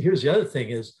then here's the other thing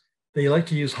is they like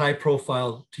to use high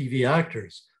profile TV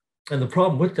actors. And the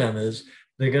problem with them is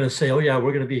they're going to say, oh yeah,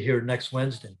 we're going to be here next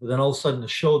Wednesday. But then all of a sudden the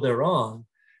show they're on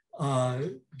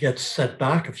gets set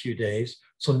back a few days.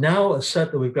 So now a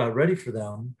set that we've got ready for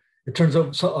them, it turns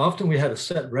out so often we had a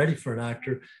set ready for an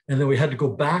actor and then we had to go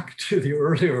back to the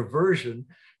earlier version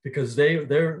because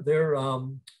their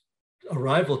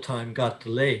arrival time got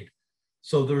delayed.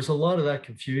 So there's a lot of that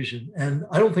confusion. And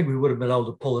I don't think we would have been able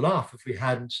to pull it off if we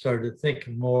hadn't started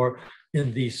thinking more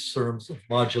in these terms of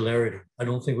modularity. I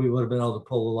don't think we would have been able to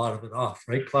pull a lot of it off,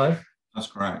 right, Clive? That's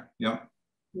correct. Yep.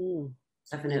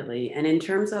 Definitely. And in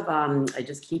terms of, I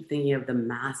just keep thinking of the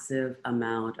massive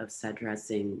amount of set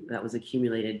dressing that was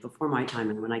accumulated before my time.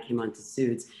 And when I came onto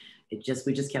Suits, we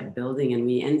just kept building, and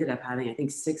we ended up having, I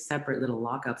think, 6 separate little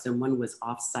lockups, and one was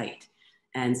off-site.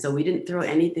 And so we didn't throw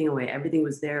anything away. Everything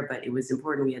was there, but it was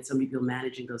important. We had so many people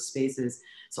managing those spaces.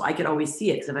 So I could always see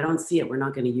it, because if I don't see it, we're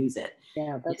not going to use it.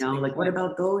 Yeah, that's, you know, like, what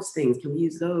about those things? Can we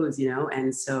use those, you know?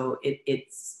 And so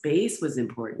space was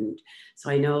important. So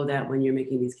I know that when you're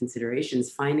making these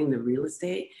considerations, finding the real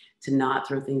estate to not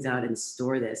throw things out and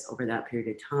store this over that period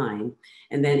of time.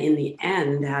 And then in the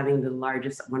end, having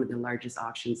one of the largest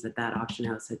auctions that auction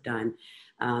house had done.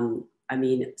 I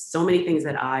mean, so many things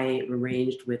that I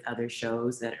arranged with other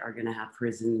shows that are going to have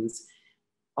prisons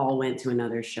all went to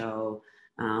another show.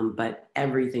 But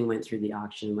everything went through the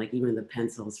auction, like even the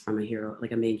pencils from a hero,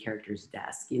 like a main character's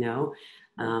desk, you know?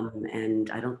 And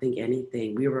I don't think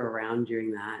anything, we were around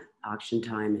during that auction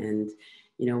time. And,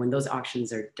 you know, when those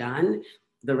auctions are done,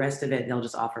 the rest of it, they'll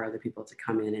just offer other people to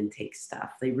come in and take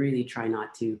stuff. They really try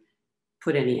not to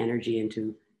put any energy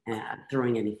into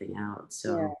throwing anything out.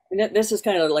 So yeah. And this is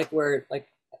kind of like where, like,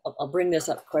 I'll bring this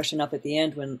question up at the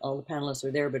end when all the panelists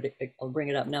are there, but I'll bring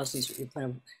it up now since we've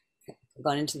kind of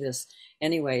gone into this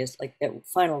anyway. Is like that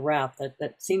final wrap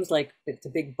that seems like it's a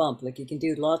big bump. Like you can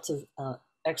do lots of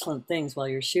excellent things while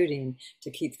you're shooting to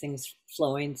keep things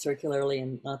flowing circularly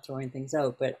and not throwing things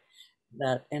out, but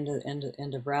that end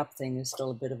of wrap thing is still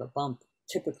a bit of a bump.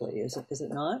 Typically, is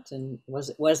it not? And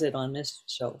was it on this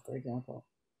show, for example?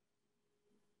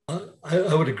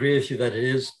 I would agree with you that it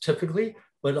is typically.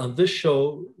 But on this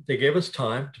show, they gave us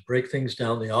time to break things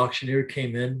down. The auctioneer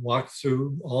came in, walked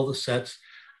through all the sets.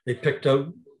 They picked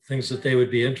out things that they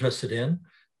would be interested in.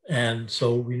 And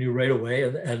so we knew right away.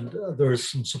 And there were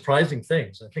some surprising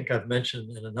things. I think I've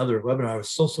mentioned in another webinar, I was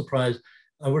so surprised.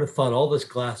 I would have thought all this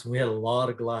glass, and we had a lot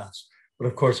of glass. But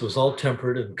of course, it was all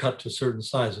tempered and cut to a certain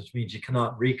size, which means you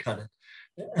cannot recut it.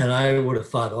 And I would have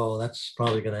thought, oh, that's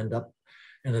probably going to end up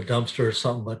in a dumpster or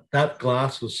something, but that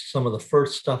glass was some of the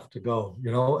first stuff to go,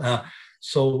 you know.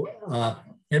 So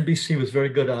NBC was very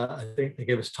good. I think they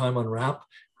gave us time on wrap.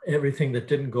 Everything that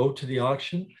didn't go to the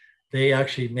auction, they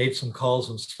actually made some calls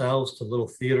themselves to little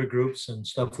theater groups and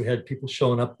stuff. We had people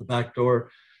showing up the back door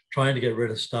trying to get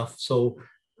rid of stuff. So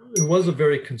it was a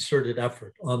very concerted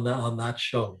effort on that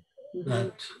show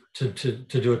that to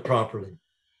do it properly.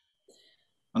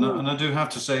 And I do have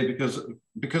to say,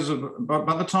 because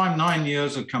by the time 9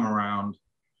 years had come around,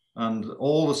 and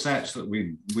all the sets that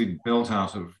we built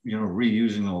out of, you know,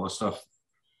 reusing all the stuff,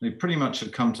 they pretty much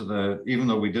had come to the, even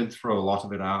though we did throw a lot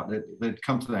of it out, they'd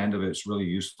come to the end of its really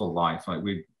useful life. Like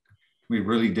we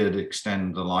really did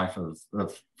extend the life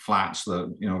of flats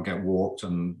that, you know, get warped,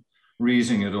 and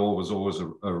reusing it all was always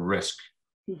a risk.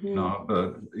 You know,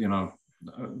 but you know,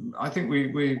 I think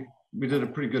we did a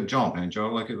pretty good job, eh, Joe?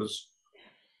 Like it was.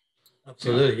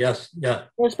 Absolutely, yes, yeah.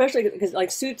 Well, especially because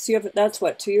like Suits, that's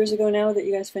what, 2 years ago now that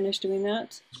you guys finished doing that.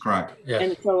 That's correct. Yes.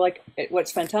 And so like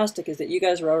what's fantastic is that you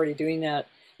guys were already doing that,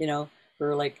 you know,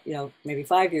 for like, you know, maybe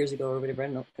 5 years ago or whatever. I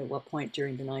don't know at what point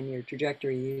during the 9-year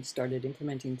trajectory you started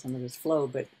implementing some of this flow,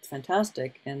 but it's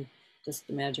fantastic. And just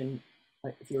imagine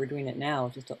like, if you were doing it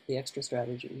now, just the extra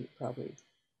strategy probably.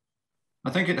 I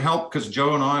think it helped because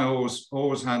Joe and I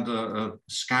always had a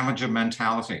scavenger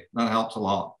mentality. That helped a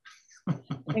lot.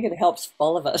 I think it helps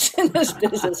all of us in this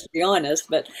business, to be honest,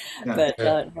 but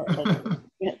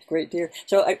it's great to hear.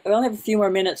 So I only have a few more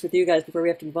minutes with you guys before we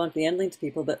have to move on to the EndLinks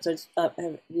people, but so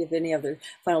do you have any other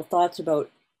final thoughts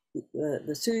about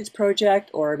the Suits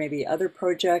project, or maybe other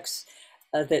projects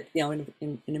that, you know,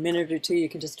 in a minute or two, you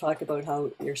can just talk about how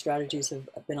your strategies have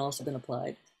also been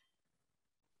applied?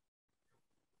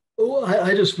 Oh,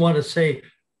 I just want to say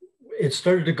it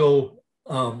started to go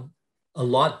a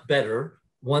lot better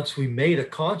once we made a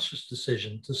conscious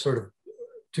decision to sort of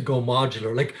to go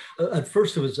modular. Like at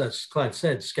first it was, as Clive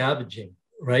said, scavenging,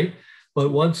 right?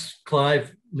 But once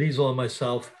Clive, Liesl, and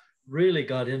myself really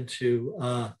got into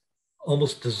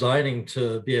almost designing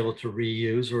to be able to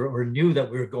reuse, or knew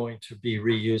that we were going to be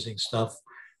reusing stuff,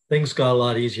 things got a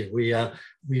lot easier.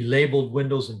 We labeled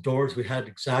windows and doors. We had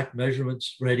exact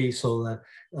measurements ready so that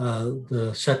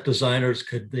the set designers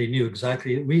they knew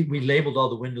exactly. We labeled all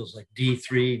the windows like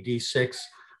D3, D6,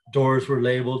 doors were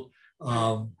labeled.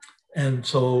 And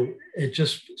so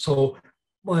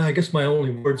I guess my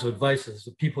only words of advice is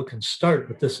that people can start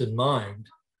with this in mind.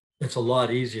 It's a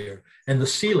lot easier. And the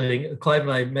ceiling, Clive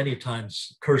and I many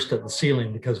times cursed at the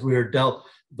ceiling because we were dealt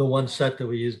the one set that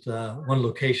we used, one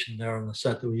location there on the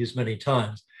set that we used many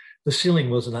times. The ceiling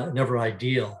was never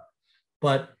ideal,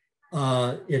 but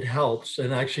it helps.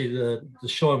 And actually the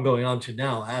show I'm going on to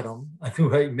now, Adam, I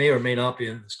think he may or may not be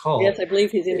in this call. Yes, I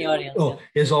believe he's in the audience.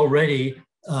 Is already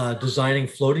designing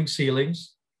floating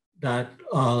ceilings that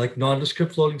like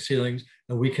nondescript floating ceilings,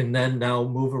 and we can then now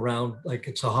move around like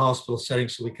it's a hospital setting.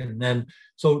 So we can then,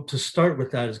 so to start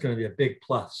with that is going to be a big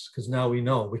plus, because now we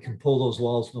know we can pull those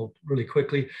walls really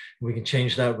quickly, and we can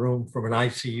change that room from an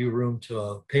ICU room to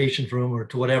a patient room or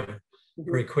to whatever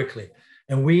very quickly.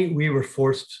 And we were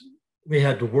forced, we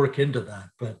had to work into that,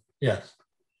 but yes.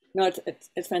 No,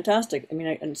 it's fantastic. I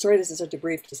mean, I'm sorry this is such a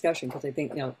brief discussion, because I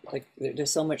think, you know, like there's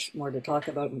so much more to talk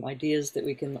about and ideas that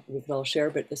we could all share.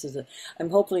 But I'm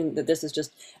hoping that this is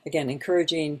just, again,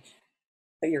 encouraging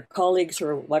your colleagues who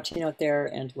are watching out there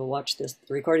and will watch the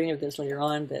recording of this later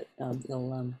on, that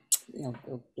you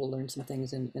know, we'll learn some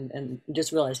things and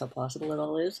just realize how possible it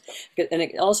all is. And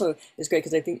it also is great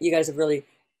because I think you guys have really,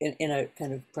 in a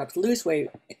kind of perhaps loose way,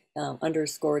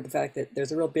 underscored the fact that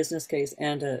there's a real business case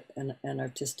and an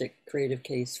artistic, creative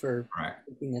case for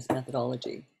taking this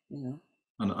methodology, you know.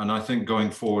 And I think going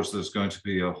forwards, there's going to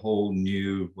be a whole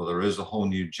new, well, there is a whole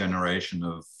new generation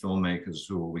of filmmakers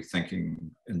who will be thinking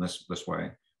in this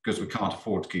way, because we can't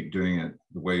afford to keep doing it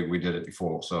the way we did it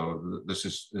before. So this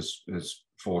is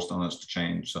forced on us to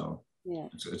change. So yeah,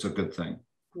 it's a good thing.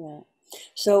 Yeah.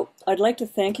 So I'd like to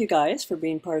thank you guys for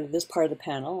being part of this part of the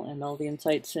panel and all the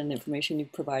insights and information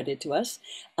you've provided to us.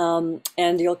 And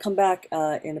you'll come back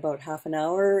in about half an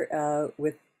hour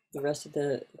with the rest of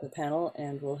the panel,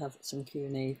 and we'll have some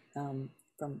Q&A from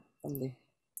the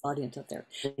audience up there.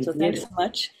 So thanks so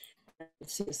much.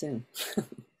 See you soon.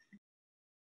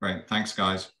 Great. Thanks,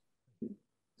 guys.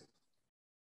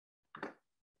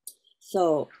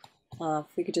 So if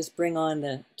we could just bring on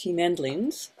the Team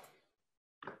Endlings.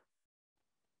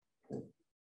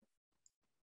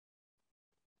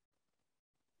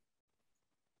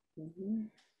 Mm-hmm.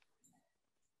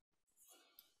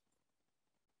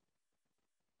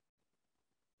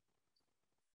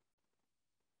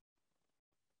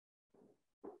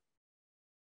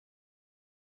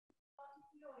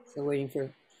 So waiting for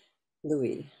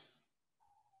Louis.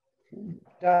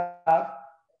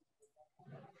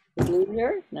 Is Louis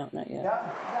there? No, not yet.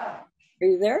 Yeah. Are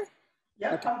you there?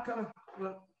 Yeah, okay. I'm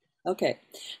coming. Okay,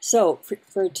 so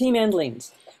for Team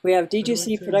Endlings, we have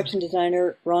DGC production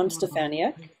designer Ron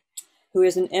Stefaniak, who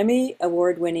is an Emmy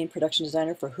award-winning production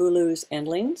designer for Hulu's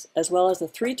Endlings, as well as a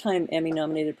 3-time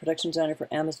Emmy-nominated production designer for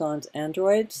Amazon's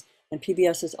Androids and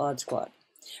PBS's Odd Squad.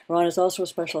 Ron is also a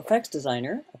special effects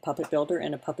designer, a puppet builder,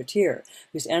 and a puppeteer,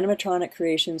 whose animatronic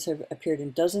creations have appeared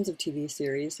in dozens of TV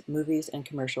series, movies, and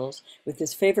commercials, with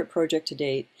his favorite project to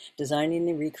date, designing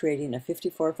and recreating a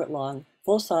 54-foot-long,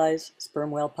 full-size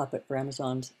sperm whale puppet for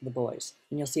Amazon's The Boys.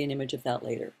 And you'll see an image of that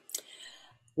later.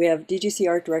 We have DGC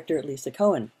art director Lisa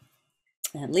Cohen.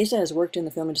 And Lisa has worked in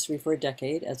the film industry for a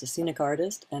decade as a scenic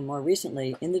artist, and more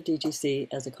recently in the DGC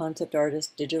as a concept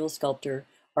artist, digital sculptor,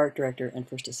 art director, and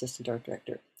first assistant art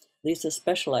director. Lisa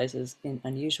specializes in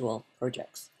unusual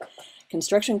projects.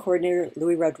 Construction coordinator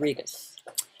Louis Rodriguez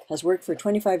has worked for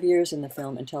 25 years in the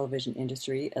film and television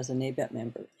industry as a NABET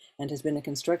member and has been a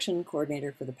construction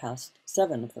coordinator for the past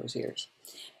 7 of those years.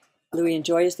 Louis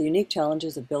enjoys the unique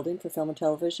challenges of building for film and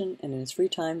television, and in his free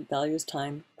time values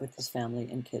time with his family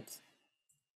and kids.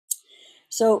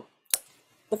 So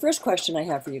the first question I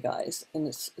have for you guys, and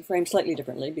it's framed slightly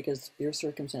differently because your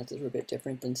circumstances were a bit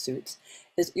different than Suits,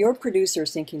 is your producer,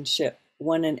 Sinking Ship,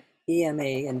 won an EMA,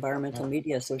 Environmental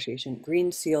Media Association,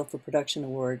 Green Seal for Production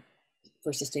Award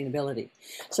for Sustainability.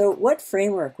 So what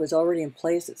framework was already in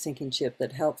place at Sinking Ship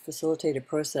that helped facilitate a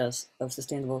process of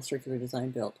sustainable circular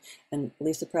design built? And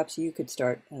Lisa, perhaps you could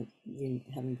start,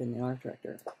 having been the art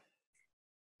director.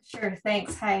 Sure,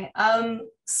 thanks. Hi.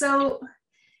 So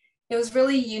it was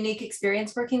really a unique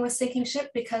experience working with Sinking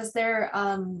Ship because they're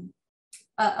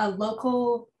a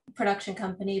local production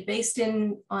company based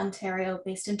in Ontario,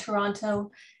 based in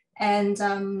Toronto, and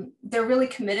they're really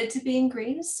committed to being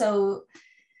green. So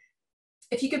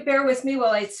if you could bear with me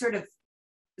while I sort of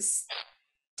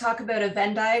talk about a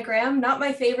Venn diagram, not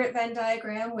my favorite Venn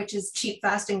diagram, which is cheap,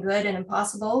 fast, and good and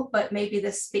impossible, but maybe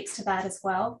this speaks to that as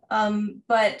well.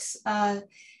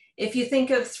 If you think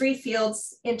of 3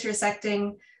 fields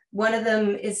intersecting, one of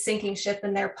them is Sinking Ship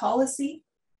and their policy.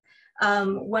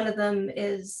 One of them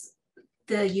is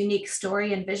the unique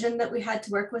story and vision that we had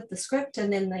to work with, the script.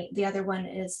 And then the other one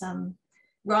is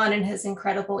Ron and his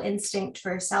incredible instinct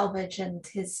for salvage and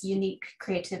his unique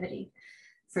creativity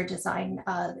for design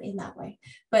in that way.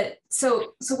 But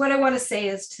so what I want to say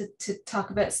is to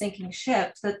talk about Sinking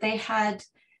Ship, that they have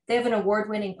an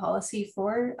award-winning policy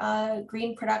for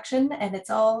green production, and it's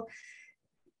all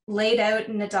laid out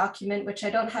in a document, which I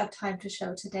don't have time to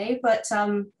show today, but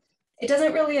it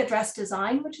doesn't really address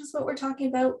design, which is what we're talking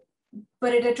about,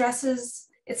 but it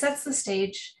sets the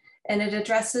stage and it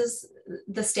addresses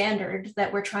the standard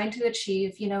that we're trying to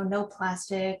achieve, no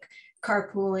plastic,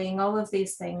 carpooling, all of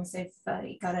these things.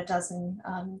 They've got a dozen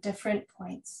different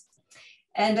points.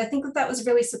 And I think that was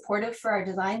really supportive for our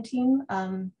design team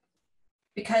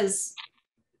because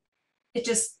it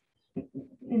just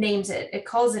names it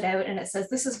calls it out, and it says,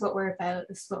 this is what we're about,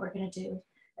 this is what we're going to do.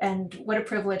 And what a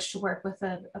privilege to work with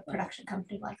a production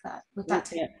company like that, with that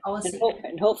type of policy.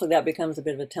 And hopefully that becomes a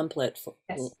bit of a template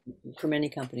for many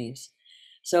companies.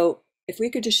 So if we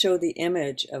could just show the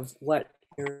image of what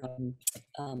your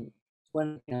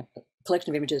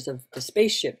collection of images of the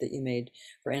spaceship that you made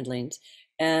for Endlings,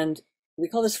 and we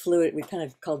call this fluid, we kind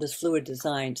of call this fluid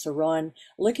design. So Ron,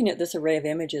 looking at this array of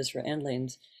images for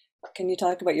Endlings, can you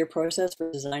talk about your process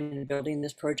for designing and building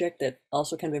this project that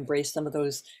also kind of embraced some of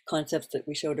those concepts that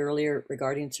we showed earlier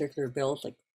regarding circular build,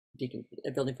 like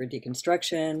building for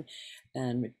deconstruction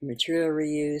and material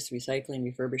reuse, recycling,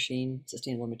 refurbishing,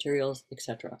 sustainable materials,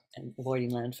 etc., and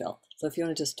avoiding landfill. So if you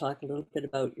want to just talk a little bit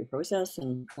about your process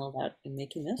and all that in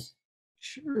making this.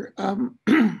 Sure.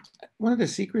 One of the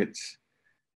secrets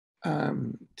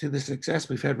to the success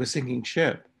we've had with Sinking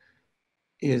Ship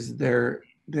is their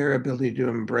ability to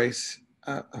embrace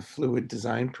a fluid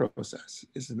design process,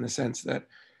 is in the sense that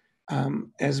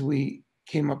as we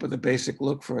came up with a basic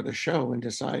look for the show and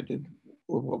decided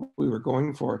what we were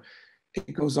going for,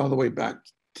 it goes all the way back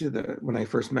to when I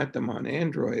first met them on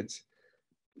Androids.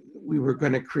 We were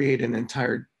going to create an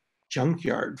entire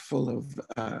junkyard full of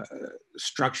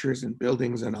structures and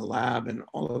buildings and a lab and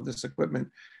all of this equipment.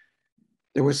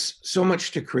 There was so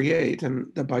much to create, and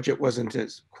the budget wasn't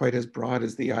quite as broad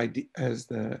as the idea as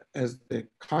the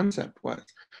concept was,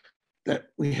 that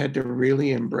we had to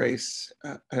really embrace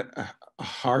a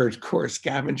hardcore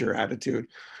scavenger attitude,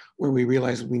 where we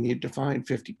realized we needed to find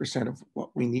 50% of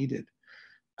what we needed.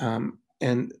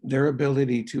 And their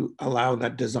ability to allow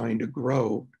that design to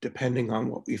grow depending on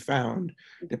what we found,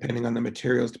 depending on the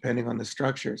materials, depending on the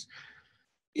structures.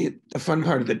 The fun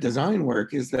part of the design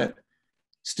work is that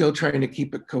still trying to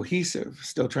keep it cohesive,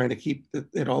 still trying to keep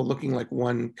it all looking like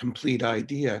one complete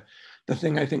idea. The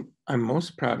thing I think I'm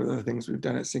most proud of, the things we've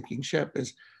done at Sinking Ship,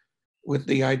 is with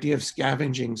the idea of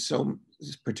scavenging, so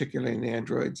particularly in the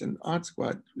Androids and Odd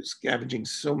Squad, scavenging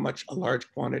so much, a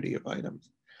large quantity of items,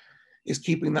 is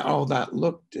keeping all that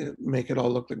look, to make it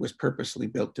all look like it was purposely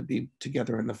built to be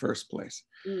together in the first place.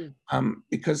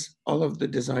 Because all of the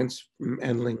designs from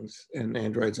Endlings and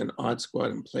Androids and Odd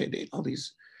Squad and Playdate, all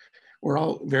these, we're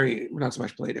all very, not so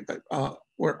much Playdate, but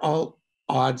we're all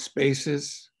odd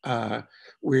spaces,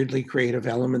 weirdly creative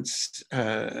elements,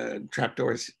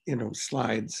 trapdoors,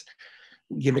 slides,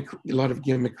 a lot of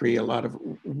gimmickry, a lot of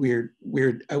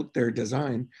weird out there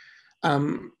design.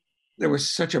 There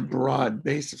was such a broad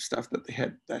base of stuff that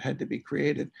had to be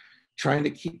created, trying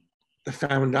to keep the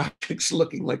found objects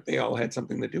looking like they all had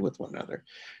something to do with one another.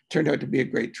 Turned out to be a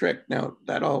great trick. Now,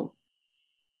 that all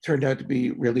turned out to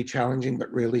be really challenging,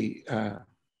 but really,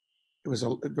 it was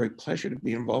a great pleasure to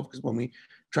be involved, because when we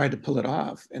tried to pull it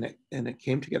off and it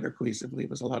came together cohesively, it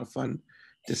was a lot of fun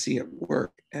to see it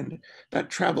work. And that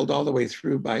traveled all the way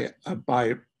through by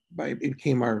it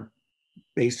became our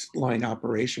baseline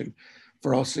operation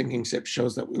for all Sinking Ship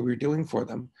shows that we were doing for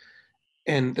them.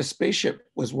 And the spaceship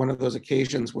was one of those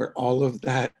occasions where all of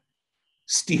that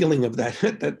stealing of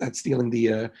that stealing,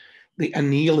 the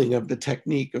annealing of the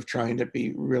technique of trying to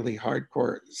be really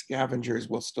hardcore scavengers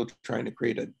while still trying to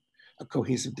create a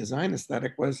cohesive design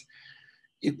aesthetic,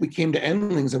 we came to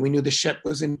Endlings and we knew the ship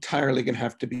was entirely going to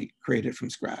have to be created from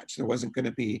scratch. There wasn't going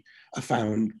to be a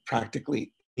found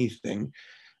practically anything,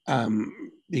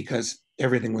 because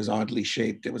everything was oddly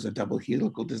shaped. It was a double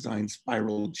helical design,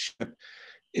 spiraled ship.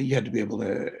 You had to be able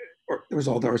to, there was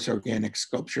all this organic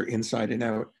sculpture inside and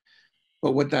out.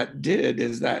 But what that did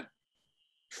is that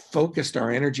focused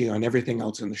our energy on everything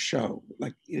else in the show.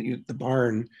 Like the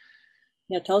barn.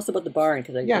 Yeah, tell us about the barn.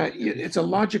 It's a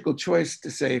logical choice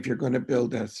to say, if you're going to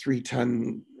build a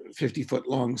 3-ton, 50-foot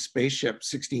long spaceship,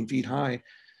 16 feet high,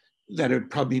 that it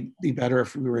would probably be better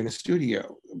if we were in a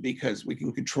studio, because we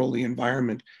can control the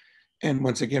environment. And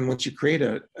once again, once you create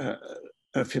a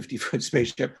 50-foot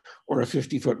spaceship or a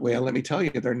 50-foot whale, let me tell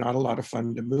you, they're not a lot of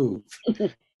fun to move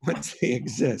once they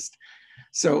exist.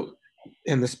 So,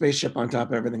 and the spaceship on top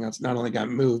of everything else not only got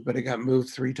moved, but it got moved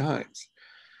 3 times.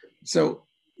 So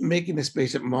making the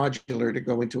spaceship modular to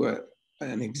go into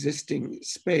an existing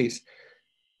space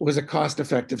was a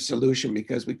cost-effective solution,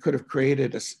 because we could have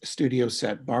created a studio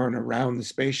set barn around the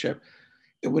spaceship.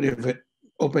 It would have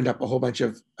opened up a whole bunch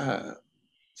of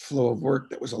flow of work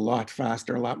that was a lot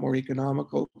faster, a lot more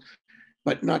economical,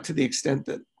 but not to the extent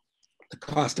that the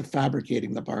cost of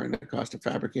fabricating the barn, the cost of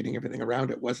fabricating everything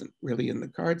around it wasn't really in the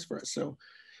cards for us. So,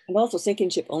 and also Sinking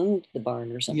Ship owned the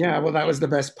barn or something. Yeah, well, that was the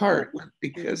best part,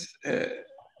 because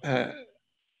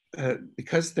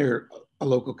they're a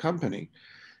local company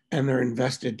and they're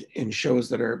invested in shows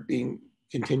that are being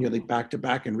continually back to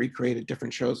back and recreated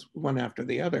different shows one after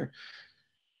the other.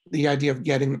 The idea of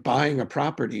buying a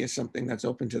property is something that's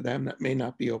open to them that may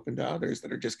not be open to others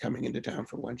that are just coming into town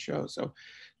for one show. So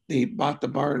they bought the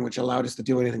barn, which allowed us to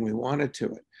do anything we wanted to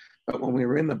it. But when we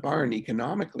were in the barn,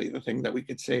 economically, the thing that we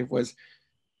could save was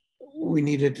we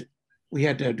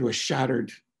had to do a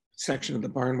shattered section of the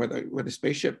barn where the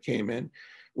spaceship came in.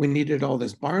 we needed all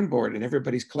this barn board, and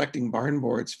everybody's collecting barn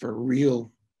boards for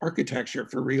real architecture,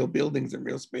 for real buildings and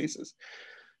real spaces.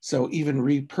 So even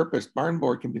repurposed barn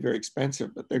board can be very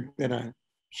expensive, but there'd been a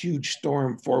huge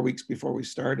storm 4 weeks before we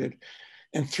started,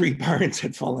 and 3 barns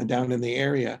had fallen down in the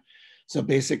area. So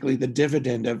basically the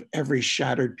dividend of every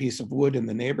shattered piece of wood in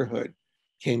the neighborhood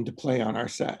came to play on our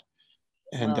set.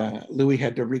 And Wow. Louis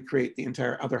had to recreate the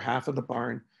entire other half of the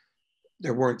barn.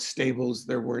 There weren't stables,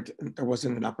 there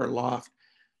wasn't an upper loft,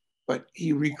 but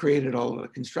he recreated all of the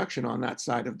construction on that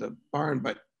side of the barn,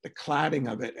 but the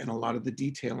cladding of it and a lot of the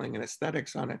detailing and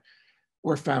aesthetics on it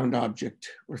were found object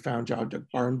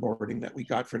barn boarding that we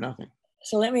got for nothing.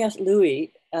 So let me ask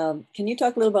Louis, can you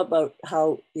talk a little bit about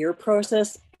how your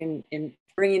process in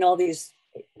bringing all these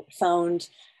found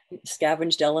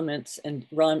scavenged elements and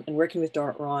working with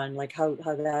Ron, like how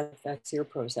that affects your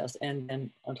process, and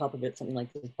then on top of it, something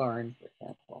like this barn, for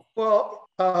example? Well,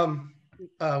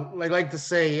 I'd like to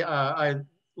say I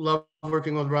love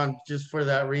working with Ron just for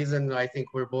that reason. I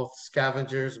think we're both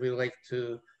scavengers. We like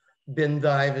to bin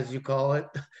dive, as you call it,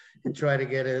 and try to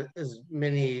get as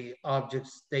many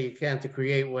objects that you can to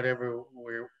create whatever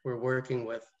we're working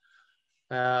with.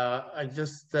 I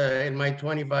just, in my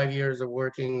 25 years of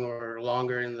working or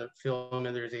longer in the film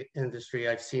industry,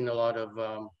 I've seen a lot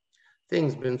of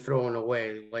things been thrown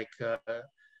away. Like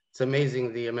it's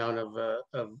amazing the amount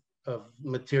of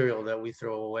material that we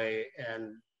throw away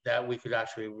and that we could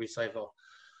actually recycle.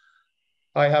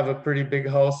 I have a pretty big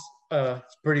house.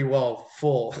 It's pretty well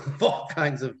full of all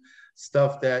kinds of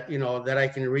stuff that, you know, that I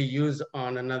can reuse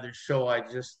on another show.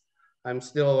 I'm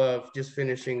still just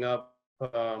finishing up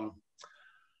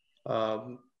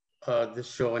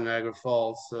this show in Niagara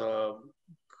Falls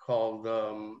called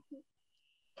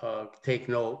Take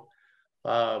Note.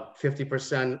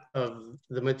 50% of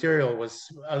the material was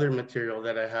other material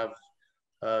that I have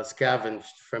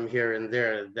scavenged from here and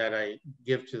there that I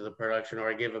give to the production, or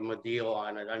I give them a deal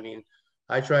on it. I mean,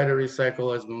 I try to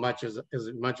recycle as much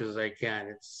as I can.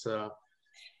 It's a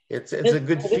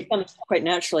good. It comes quite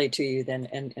naturally to you then,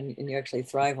 and you actually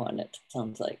thrive on it.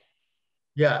 Sounds like.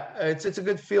 Yeah, it's a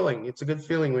good feeling. It's a good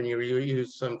feeling when you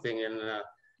reuse something and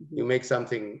you make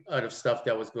something out of stuff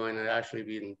that was going to actually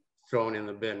be thrown in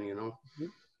the bin. You know.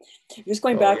 Just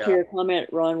going back to your comment,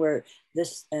 Ron, where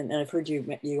this, and I've heard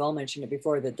you all mention it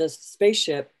before, that this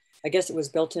spaceship, I guess it was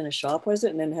built in a shop, was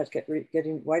it? And then had to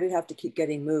why did it have to keep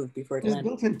getting moved before it landed?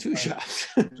 It was built in 2 shops.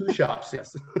 2 shops,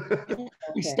 yes.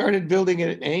 We started building it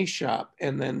in a shop,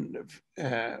 and then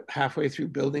halfway through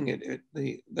building it,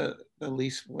 the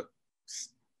lease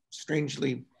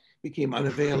strangely became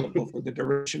unavailable for the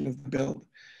duration of the build.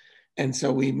 And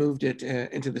so we moved it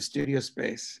into the studio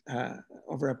space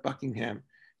over at Buckingham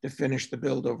to finish the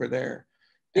build over there.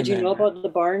 Did you know about the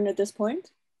barn at this point?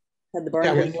 Had the barn?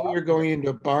 Yeah, we knew we were going into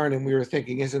a barn, and we were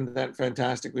thinking, isn't that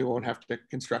fantastic? We won't have to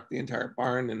construct the entire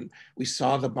barn. And we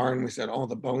saw the barn. We said, all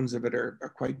the bones of it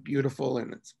are quite beautiful,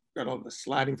 and it's got all the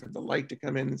slatting for the light to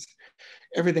come in.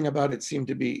 Everything about it seemed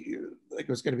to be like it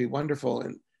was going to be wonderful.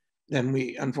 And then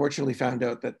we unfortunately found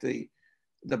out that the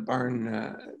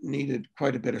barn needed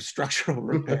quite a bit of structural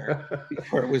repair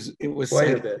before it was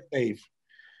safe.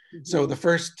 So the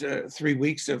first 3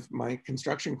 weeks of my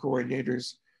construction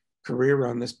coordinator's career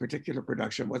on this particular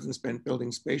production wasn't spent building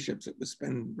spaceships. It was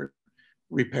spent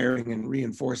repairing and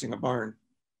reinforcing a barn.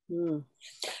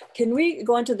 Can we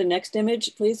go on to the next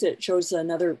image, please? It shows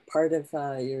another part of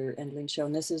your Endling show,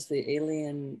 and this is the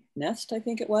alien nest, I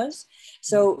think it was.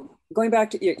 So going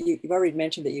back to, you've already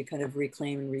mentioned that you kind of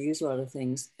reclaim and reuse a lot of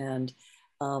things. And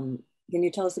can you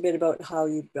tell us a bit about how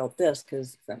you built this?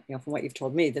 Because from what you've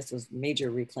told me, this was major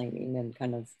reclaiming and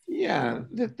kind of. Yeah,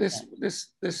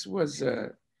 this was,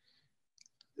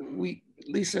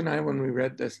 Lisa and I, when we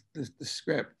read the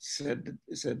script, said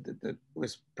that it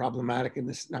was problematic, and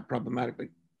this, not problematic, but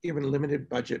given limited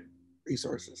budget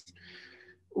resources,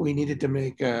 we needed to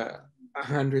make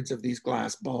hundreds of these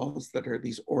glass balls that are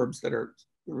these orbs that are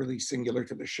really singular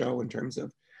to the show in terms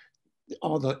of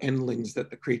all the endlings that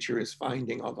the creature is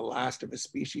finding. All the last of his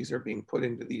species are being put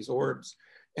into these orbs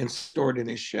and stored in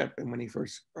his ship. And when he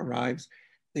first arrives,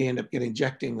 they end up getting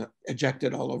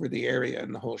ejected all over the area,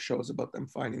 and the whole show is about them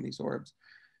finding these orbs.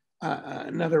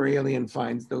 Another alien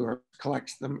finds the orbs,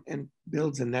 collects them, and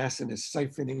builds a nest and is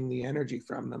siphoning the energy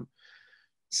from them.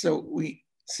 So we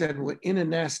said, in a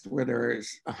nest where there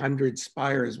is 100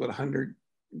 spires with 100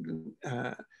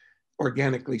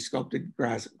 organically sculpted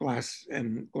glass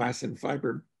and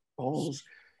fiber balls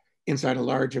inside a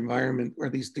large environment where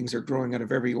these things are growing out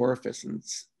of every orifice in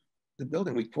the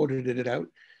building, we quoted it out,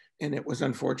 and it was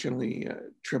unfortunately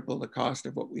triple the cost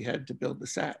of what we had to build the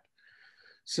set.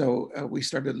 So we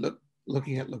started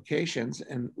looking at locations,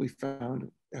 and we found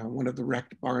one of the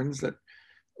wrecked barns that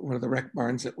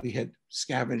we had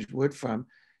scavenged wood from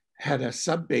had a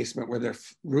sub basement where the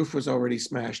roof was already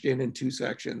smashed in 2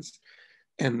 sections,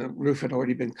 and the roof had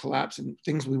already been collapsed, and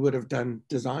things we would have done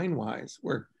design wise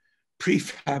were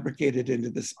prefabricated into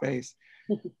the space.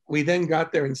 We then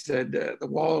got there and said the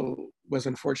wall was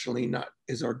unfortunately not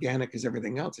as organic as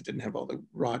everything else. It didn't have all the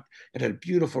raw, it had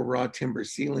beautiful raw timber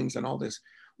ceilings and all this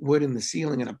wood in the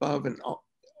ceiling and above, and all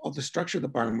the structure of the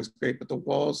barn was great, but the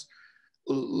walls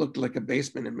looked like a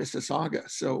basement in Mississauga.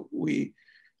 So we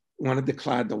wanted to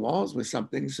clad the walls with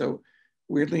something. So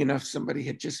weirdly enough, somebody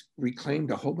had just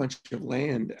reclaimed a whole bunch of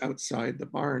land outside the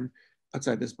barn,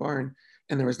 outside this barn.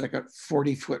 And there was like a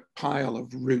 40-foot pile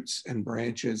of roots and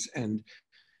branches and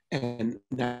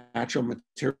natural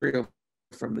material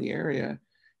from the area.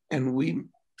 And we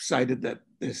cited that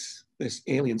this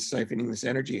alien siphoning this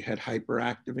energy had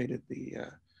hyperactivated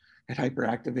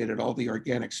all the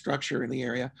organic structure in the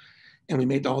area. And we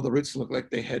made all the roots look like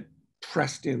they had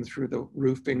pressed in through the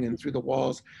roofing and through the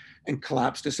walls and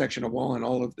collapsed a section of wall, and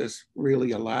all of this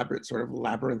really elaborate sort of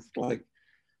labyrinth-like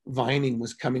vining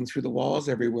was coming through the walls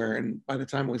everywhere. And by the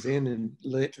time it was in and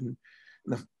lit and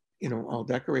the, all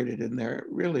decorated in there, it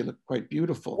really looked quite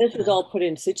beautiful. This was all put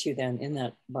in situ then in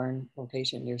that barn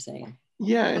location, you're saying?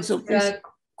 Yeah, and so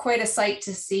quite a sight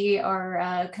to see.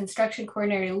 Our construction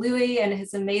coordinator Louis and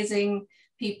his amazing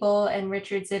people, and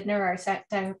Richard Zidner, our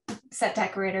set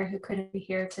decorator who couldn't be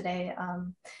here today.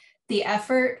 The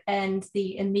effort and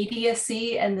the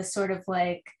immediacy and the sort of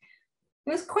like,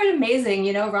 it was quite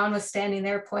amazing. Ron was standing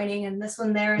there pointing and this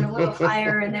one there and a little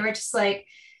higher, and they were just like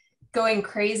going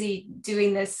crazy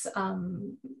doing this,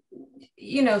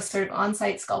 sort of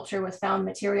on-site sculpture with found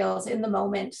materials in the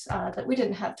moment that we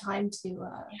didn't have time to.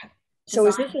 So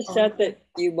is this a set that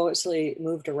you mostly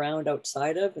moved around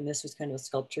outside of, and this was kind of a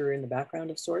sculpture in the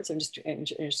background of sorts? I'm just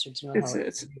interested to know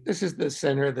this is the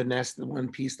center of the nest, the one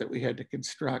piece that we had to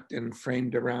construct and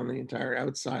framed around the entire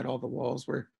outside. All the walls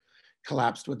were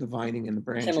collapsed with the vining and the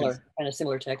branches.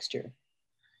 Similar texture.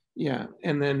 Yeah,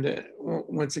 and then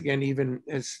once again, even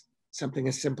as something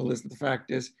as simple as the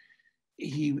fact is,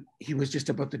 he was just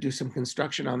about to do some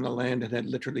construction on the land and had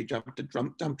literally dumped a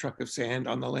dump truck of sand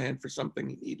on the land for something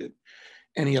he needed,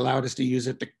 and he allowed us to use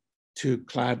it to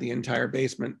clad the entire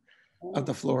basement of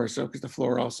the floor. So because the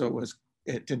floor also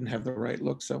it didn't have the right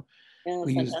look, so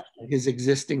we used his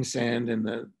existing sand and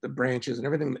the branches and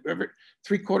everything.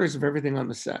 3/4 of everything on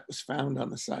the set was found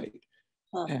on the site,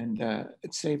 and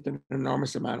it saved an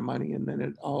enormous amount of money. And then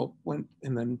it all went,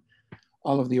 and then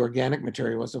all of the organic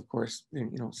material was, of course,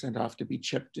 sent off to be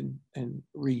chipped and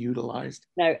reutilized.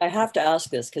 Now, I have to ask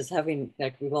this because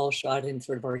we've all shot in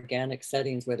sort of organic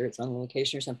settings, whether it's on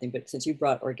location or something, but since you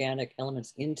brought organic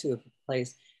elements into a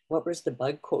place, what was the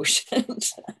bug quotient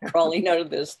crawling out of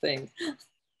this thing?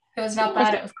 It was not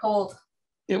bad, it was cold.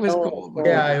 It was cold.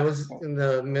 Yeah, it was in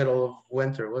the middle of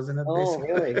winter, wasn't it? Oh,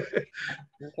 really?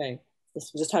 Okay.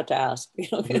 Just had to ask.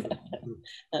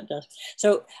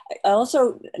 So I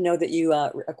also know that you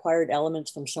acquired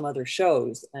elements from some other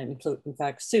shows, in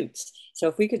fact, Suits. So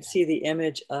if we could see the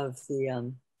image of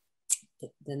the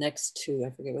next two, I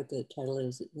forget what the title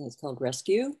is. It's called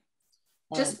Rescue.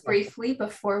 Just briefly,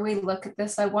 before we look at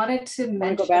this, I wanted to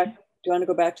mention. Do you want to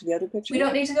go back to the other picture? We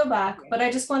don't need to go back, but I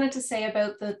just wanted to say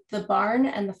about the barn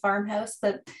and the farmhouse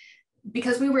that,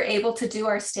 because we were able to do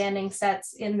our standing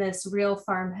sets in this real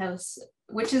farmhouse,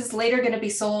 which is later going to be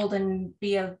sold and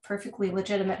be a perfectly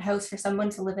legitimate house for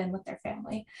someone to live in with their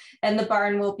family. And the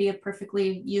barn will be a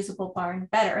perfectly usable barn,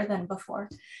 better than before.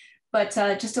 But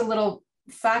just a little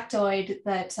factoid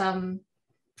that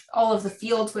all of the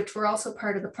fields, which were also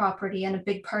part of the property and a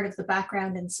big part of the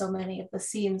background in so many of the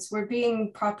scenes, were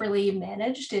being properly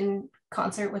managed in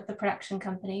concert with the production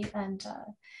company. And,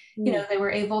 they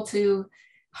were able to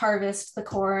harvest the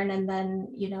corn, and then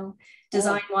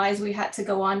design wise we had to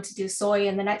go on to do soy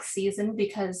in the next season,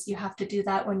 because you have to do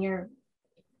that when you're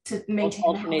to maintain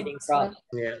alternating crops.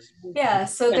 Yeah,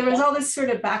 so there was all this sort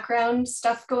of background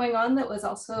stuff going on that was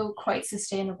also quite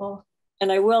sustainable.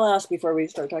 And I will ask, before we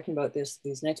start talking about these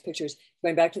next pictures,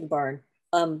 going back to the barn,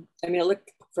 it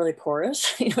looked fairly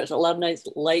porous. There's a lot of nice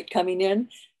light coming in,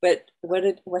 but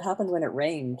what happened when it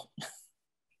rained?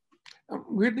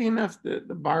 Weirdly enough, the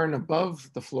barn above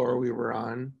the floor we were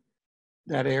on,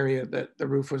 that area, that the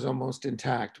roof was almost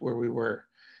intact where we were.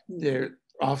 There,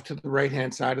 off to the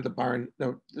right-hand side of the barn,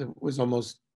 it was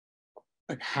almost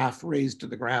like half raised to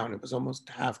the ground. It was almost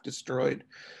half destroyed.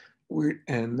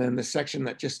 And then the section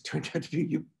that just turned out to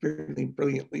be really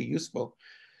brilliantly useful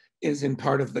is in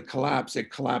part of the collapse.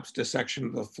 It collapsed a section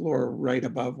of the floor right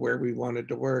above where we wanted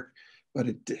to work, but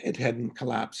it hadn't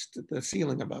collapsed the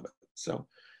ceiling above it. So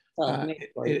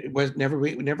it was never,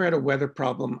 we never had a weather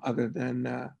problem other than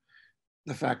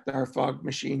the fact that our fog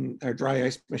machine, our dry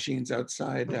ice machines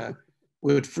outside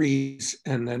would freeze,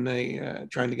 and then they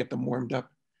trying to get them warmed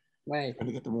up. Right. Trying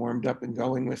to get them warmed up and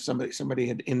going. If somebody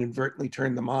had inadvertently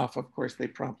turned them off, of course, they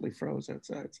promptly froze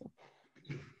outside. So.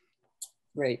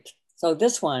 Great. So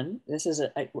this is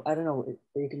I don't know,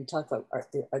 you can talk about,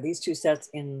 are these two sets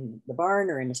in the barn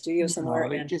or in the studio somewhere?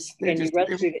 No,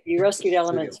 you rescued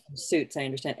elements from Suits, I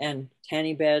understand, and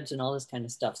tanning beds and all this kind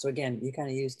of stuff. So again, you kind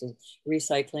of used the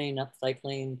recycling,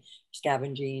 upcycling,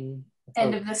 scavenging.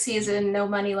 End of the season, no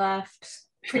money left.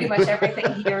 Pretty much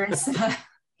everything here is,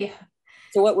 yeah.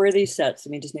 So what were these sets?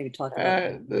 I mean, just maybe talk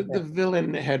about the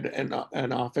villain had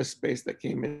an office space that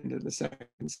came into the second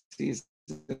season,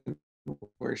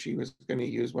 where she was going to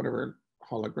use one of her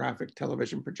holographic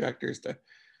television projectors to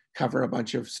cover a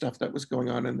bunch of stuff that was going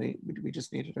on, and we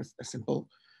just needed a simple.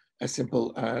 They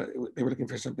were looking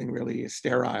for something really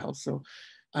sterile, so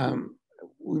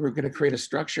we were going to create a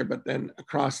structure. But then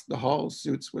across the hall,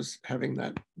 Suits was having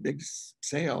that big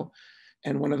sale,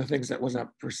 and one of the things that wasn't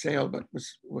up for sale, but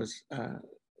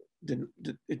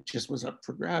it just was up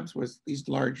for grabs, was these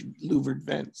large louvered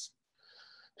vents,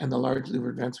 and the large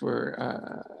louvered vents were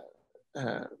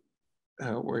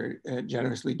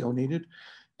generously donated,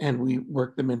 and we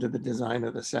worked them into the design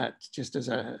of the set just as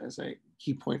a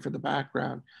key point for the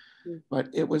background. But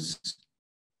it was,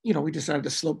 we decided to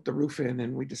slope the roof in,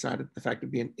 and we decided the fact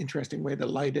would be an interesting way to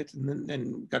light it, and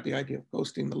then got the idea of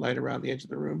posting the light around the edge of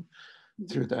the room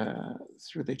through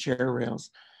the chair rails.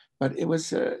 But it was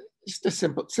just a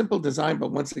simple design,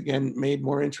 but once again made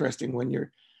more interesting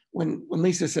when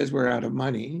Lisa says we're out of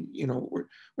money.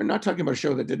 We're not talking about a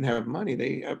show that didn't have money.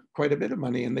 They have quite a bit of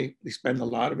money, and they spend a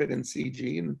lot of it in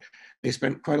CG, and they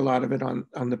spent quite a lot of it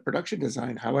on the production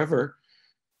design. However,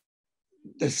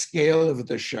 the scale of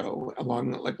the show,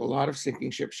 along like a lot of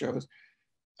sinking ship shows,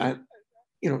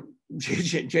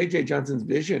 J.J. Johnson's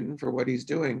vision for what he's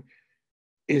doing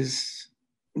is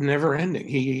never ending.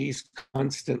 He's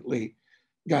constantly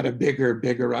got a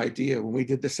bigger idea. When we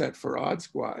did the set for Odd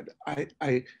Squad,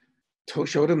 I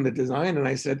showed him the design, and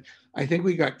I said, I think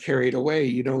we got carried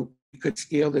away. We could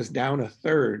scale this down a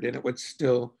third and it would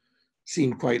still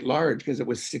seem quite large, because it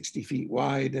was 60 feet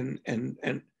wide and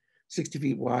 60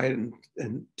 feet wide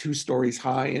and 2 stories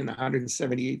high and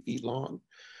 178 feet long.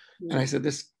 And I said,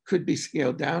 this could be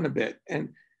scaled down a bit.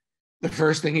 And the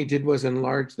first thing he did was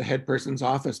enlarge the head person's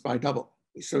office by double.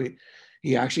 So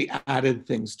he actually added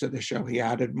things to the show. He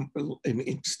added and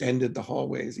extended the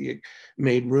hallways. He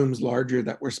made rooms larger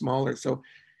that were smaller. So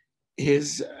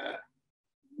his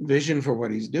vision for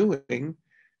what he's doing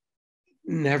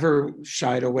never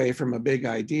shied away from a big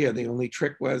idea. The only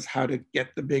trick was how to get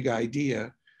the big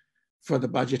idea for the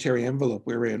budgetary envelope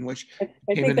we're in, which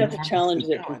I think that's a challenge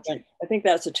I think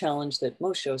that's a challenge that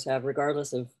most shows have,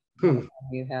 regardless of how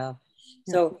you have.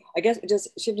 So I guess just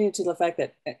shifting to the fact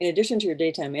that in addition to your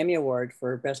Daytime Emmy Award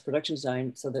for Best Production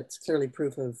Design, so that's clearly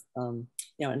proof of,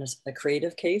 a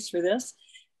creative case for this,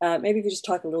 maybe if you just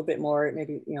talk a little bit more,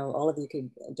 maybe, all of you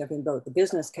could jump in about the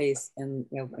business case and,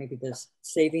 maybe the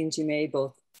savings you made,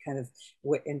 both kind of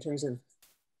in terms of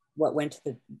what went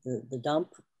to the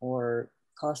dump or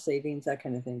cost savings, that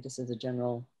kind of thing, just as a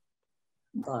general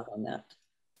thought on that.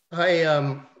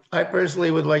 I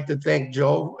personally would like to thank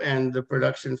Joe and the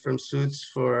production from Suits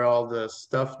for all the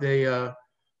stuff they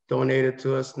donated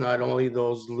to us. Not only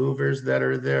those louvers that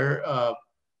are there,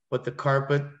 but the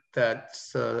carpet that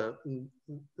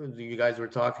you guys were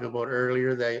talking about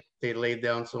earlier, they laid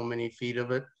down so many feet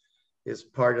of it, is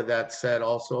part of that set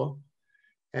also.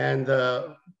 And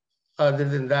other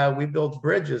than that, we built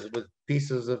bridges with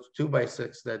pieces of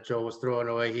 2x6 that Joe was throwing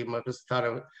away. He must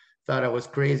have thought I was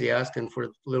crazy asking for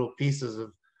little pieces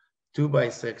of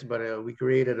 2x6, but we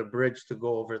created a bridge to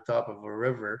go over the top of a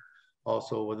river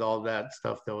also with all that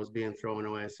stuff that was being thrown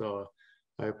away. So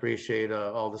I appreciate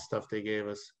all the stuff they gave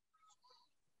us.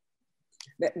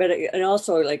 But and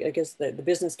also, like, I guess the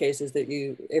business case is that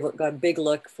you got a big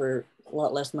look for a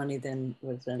lot less money than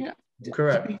was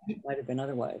correct. Might have been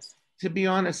otherwise. To be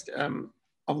honest,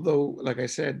 although, like I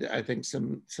said, I think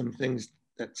some things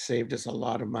that saved us a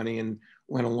lot of money and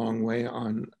went a long way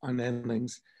on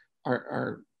endings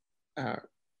are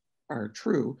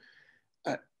true.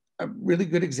 A really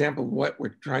good example of what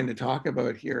we're trying to talk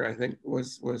about here, I think,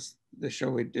 was the show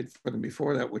we did for them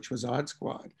before that, which was Odd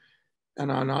Squad.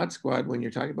 And on Odd Squad, when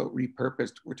you're talking about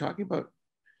repurposed, we're talking about,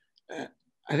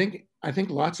 I think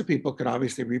lots of people could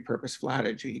obviously repurpose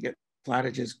flattage. You get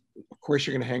flattages, of course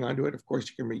you're going to hang on to it, of course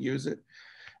you can reuse it.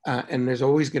 And there's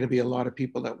always going to be a lot of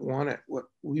people that want it. What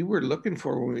we were looking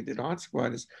for when we did Odd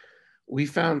Squad is we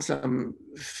found some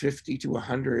 50 to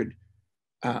 100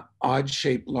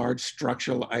 odd-shaped, large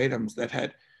structural items that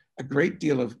had a great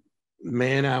deal of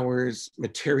man hours,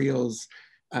 materials,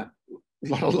 a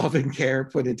lot of love and care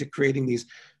put into creating these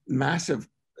massive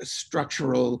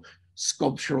structural,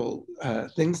 sculptural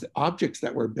things, objects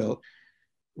that were built,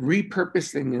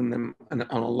 repurposing them on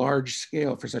a large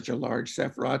scale for such a large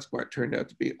set for Odd Squad turned out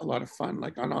to be a lot of fun.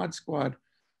 Like on Odd Squad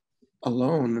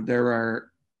alone, there's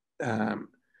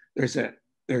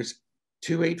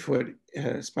 2 8-foot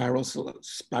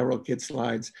spiral kid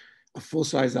slides, a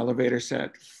full-size elevator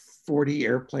set, 40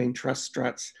 airplane truss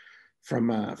struts from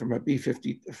a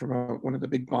B-50, from one of the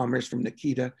big bombers from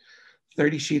Nikita,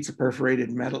 30 sheets of perforated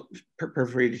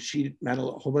sheet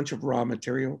metal, a whole bunch of raw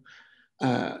material,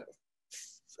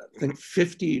 I think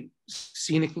 50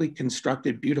 scenically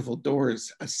constructed beautiful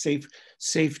doors,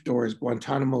 safe doors,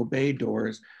 Guantanamo Bay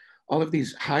doors, all of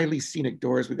these highly scenic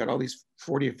doors. We got all these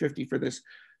 40 or 50 for this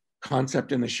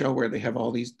concept in the show where they have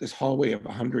all this hallway of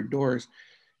 100 doors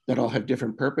that all have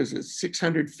different purposes.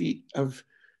 600 feet of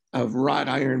wrought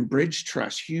iron bridge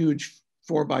truss, huge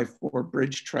 4x4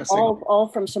 bridge trussing. All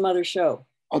from some other show.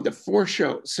 Oh, the 4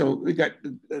 show. So we got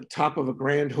the top of a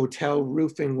grand hotel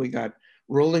roofing. We got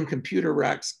rolling computer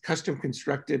racks, custom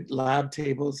constructed lab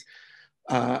tables.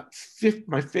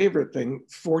 My favorite thing,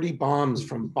 40 bombs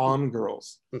from Bomb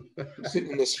Girls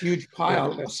sitting in this huge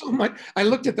pile. So much. I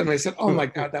looked at them and I said, oh my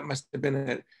God, that must have been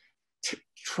a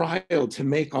trial to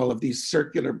make all of these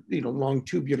circular, long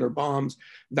tubular bombs,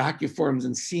 vacuforms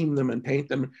and seam them and paint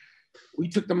them. We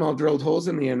took them all, drilled holes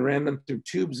in the end, ran them through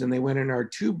tubes, and they went in our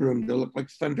tube room to look like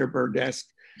Thunderbird-esque.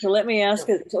 So let me ask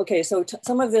you, okay, so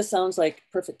some of this sounds like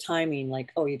perfect timing,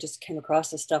 like, oh, you just came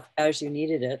across the stuff as you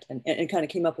needed it and kind of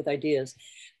came up with ideas.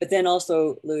 But then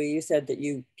also, Louis, you said that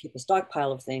you keep a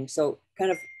stockpile of things. So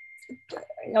kind of,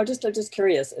 I'm just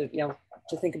curious,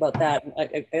 to think about that.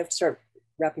 I have to start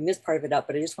wrapping this part of it up,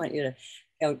 but I just want you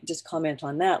to just comment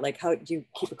on that. Like, how do you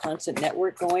keep a constant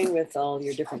network going with all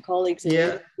your different colleagues in the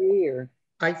industry, or?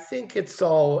 I think it's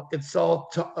all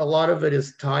a lot of it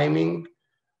is timing.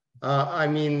 I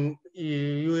mean,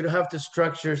 you would have to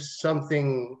structure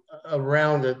something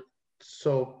around it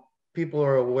so people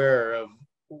are aware of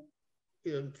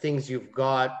things you've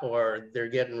got or they're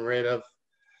getting rid of.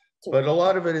 But a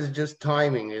lot of it is just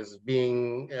timing, is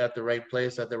being at the right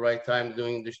place at the right time,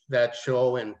 doing that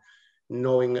show, and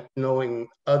knowing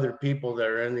other people that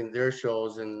are ending their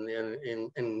shows and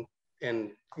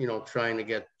trying to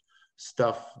get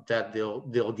stuff that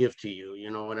they'll give to you.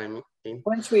 You know what I mean?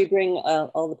 Once we bring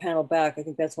all the panel back, I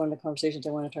think that's one of the conversations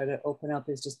I want to try to open up,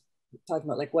 is just talking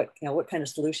about like what kind of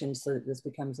solutions, so that this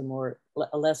becomes a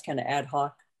less kind of ad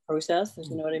hoc process, if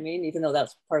you know what I mean, even though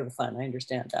that's part of the fun. I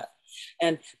understand that.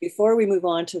 And before we move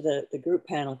on to the group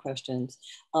panel questions,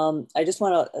 I just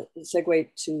want to segue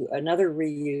to another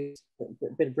reuse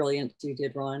bit of brilliance you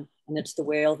did, Ron, and it's the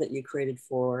whale that you created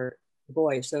for the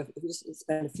boy. So if you just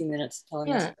spend a few minutes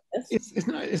telling us about this.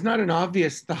 It's not an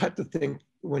obvious thought to think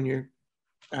when you're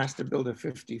asked to build a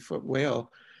 50-foot whale,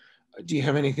 do you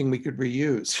have anything we could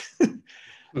reuse?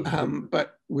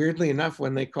 But weirdly enough,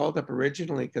 when they called up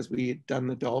originally, because we had done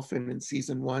the dolphin in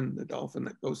season 1, the dolphin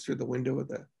that goes through the window of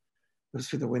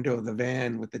the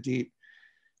van with the Deep,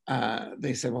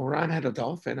 they said, well, Ron had a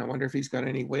dolphin. I wonder if he's got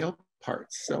any whale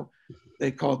parts. So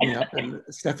they called me up, and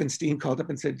Stefan Steen called up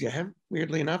and said, do you have,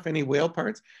 weirdly enough, any whale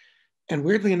parts? And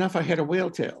weirdly enough, I had a whale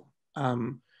tail,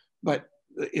 but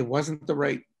it wasn't the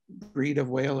right breed of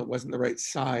whale. It wasn't the right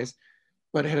size,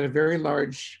 but it had a very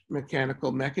large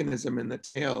mechanical mechanism in the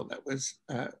tail that was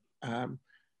not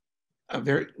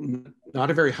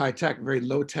a very high tech, very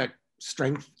low tech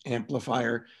strength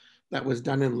amplifier that was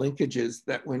done in linkages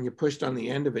that when you pushed on the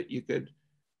end of it, you could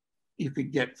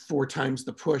get 4 times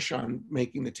the push on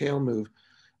making the tail move.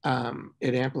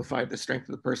 It amplified the strength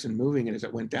of the person moving it as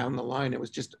it went down the line. It was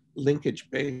just linkage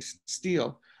based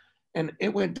steel. And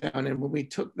it went down, and when we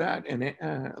took that, and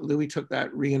Louis took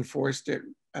that, reinforced it,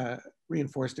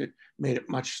 made it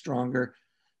much stronger.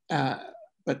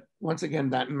 But once again,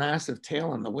 that massive tail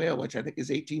on the whale, which I think is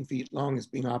 18 feet long, is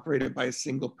being operated by a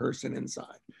single person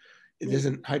inside. It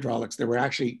isn't hydraulics. There were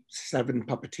actually 7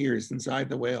 puppeteers inside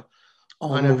the whale.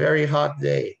 On a very hot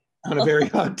day. On a very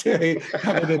hot day,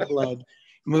 covered in blood,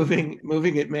 moving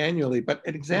it manually. But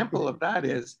an example of that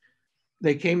is,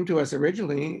 they came to us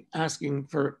originally asking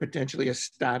for potentially a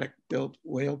static built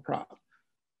whale prop.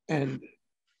 And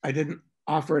I didn't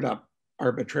offer it up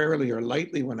arbitrarily or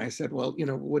lightly when I said, well, you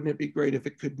know, wouldn't it be great if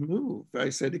it could move? I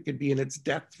said it could be in its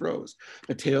death throes.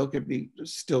 The tail could be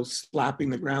still slapping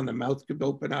the ground. The mouth could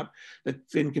open up. The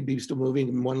fin could be still moving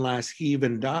in one last heave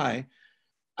and die.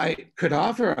 I could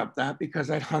offer up that because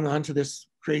I'd hung on to this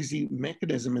crazy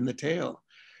mechanism in the tail.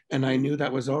 And I knew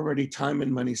that was already time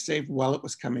and money saved while it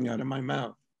was coming out of my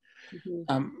mouth.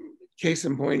 Case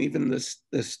in point, even the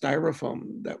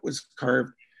styrofoam that was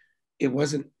carved, it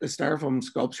wasn't the styrofoam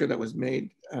sculpture that was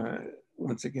made,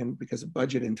 once again, because of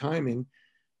budget and timing,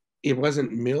 it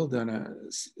wasn't milled on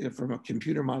from a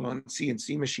computer model on a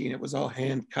CNC machine. It was all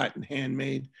hand cut and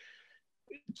handmade,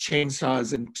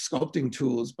 chainsaws and sculpting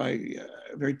tools by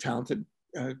a very talented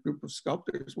group of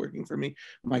sculptors working for me.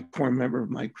 My core member of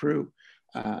my crew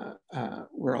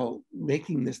were all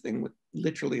making this thing with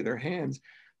literally their hands.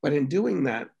 But in doing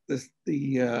that, the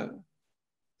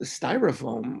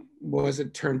styrofoam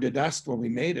wasn't turned to dust when we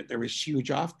made it. There was huge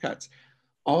offcuts.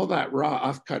 All that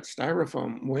raw offcut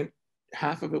styrofoam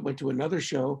half of it went to another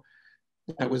show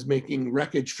that was making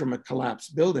wreckage from a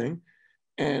collapsed building.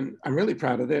 And I'm really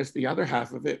proud of this. The other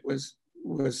half of it was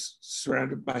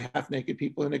surrounded by half-naked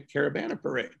people in a Caravana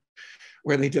parade,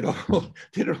 where they did a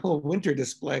whole winter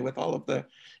display with all of the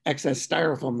excess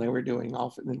styrofoam they were doing,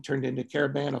 all and then turned into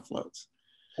Caravana floats.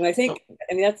 And I think,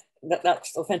 I mean,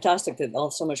 that's so fantastic that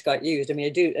all so much got used. I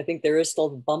mean, I think there is still a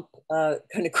bump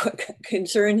kind of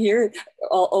concern here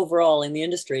overall in the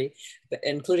industry, but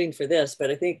including for this.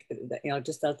 But I think that, you know,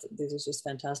 this is just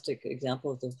fantastic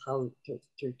examples of how to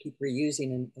keep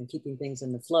reusing and keeping things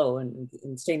in the flow and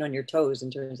staying on your toes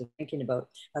in terms of thinking about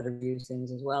how to reuse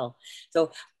things as well. So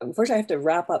unfortunately, I have to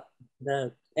wrap up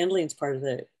the Endline's part of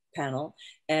the panel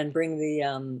and bring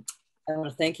the I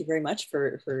want to thank you very much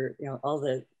for you know, all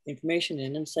the information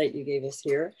and insight you gave us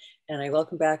here. And I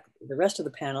welcome back the rest of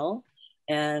the panel.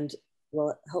 And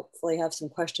we'll hopefully have some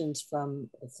questions from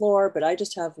the floor, but I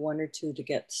just have one or two to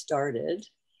get started.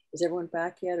 Is everyone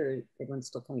back yet, or is everyone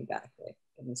still coming back? Right?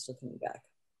 Everyone's still coming back.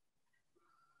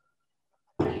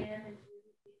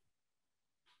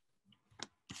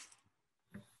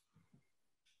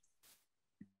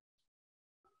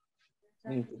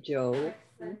 Thank you, Joe.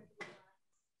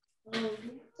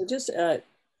 So just,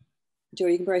 Joe,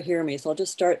 you can probably hear me, so I'll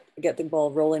just get the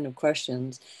ball rolling of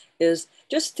questions, is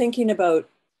just thinking about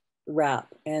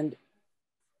RAP, and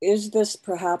is this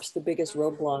perhaps the biggest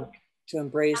roadblock to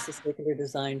embrace the circular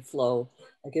design flow?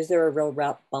 Like, is there a real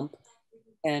RAP bump?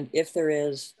 And if there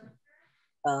is,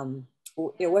 you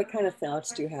know, what kind of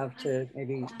thoughts do you have to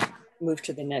maybe move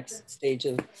to the next stage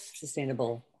of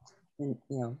sustainable, you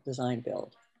know, design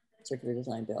build, circular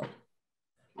design build?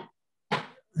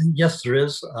 Yes, there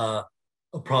is a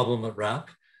problem at RAP,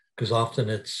 because often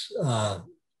it's,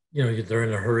 you know, they're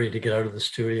in a hurry to get out of the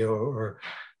studio or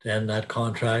to end that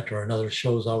contract, or another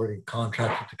show's already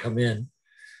contracted to come in.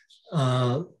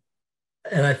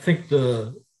 And I think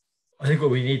what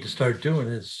we need to start doing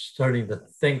is starting to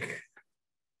think,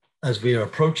 as we are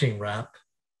approaching RAP,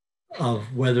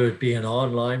 of whether it be an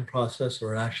online process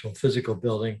or an actual physical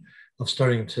building, of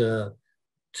starting to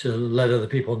let other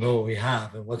people know what we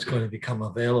have and what's going to become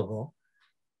available.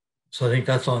 So I think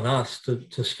that's on us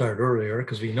to start earlier,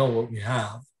 because we know what we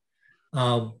have.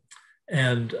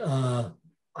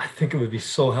 I think it would be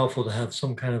so helpful to have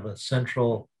some kind of a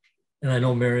central, and I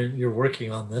know, Marion, you're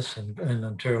working on this, and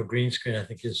Ontario Green Screen, I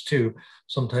think, is too,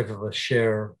 some type of a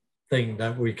share thing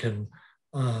that we can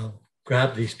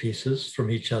grab these pieces from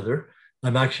each other.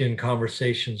 I'm actually in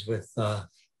conversations with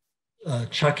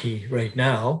Chucky right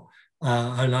now.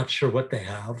 I'm not sure what they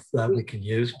have that we can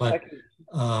use, but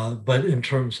in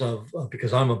terms of,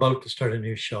 because I'm about to start a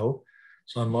new show,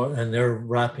 so and they're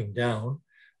wrapping down,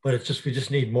 but it's just, we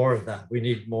just need more of that. We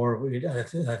need more. I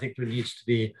think there needs to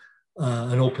be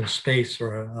an open space,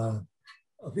 or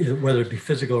whether it be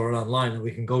physical or online, that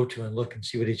we can go to and look and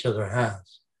see what each other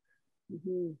has.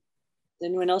 Mm-hmm. Does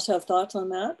anyone else have thoughts on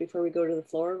that before we go to the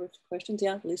floor with questions?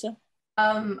 Yeah, Lisa?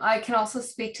 I can also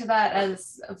speak to that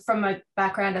as from my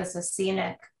background as a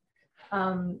scenic.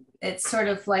 It's sort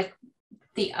of like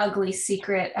the ugly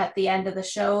secret at the end of the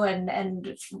show,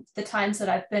 and the times that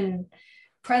I've been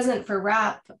present for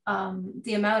RAP,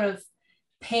 the amount of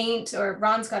paint, or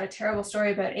Ron's got a terrible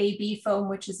story about AB foam,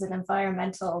 which is an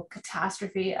environmental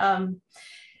catastrophe.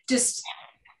 Just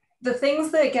the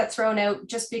things that get thrown out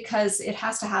just because it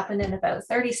has to happen in about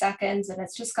 30 seconds and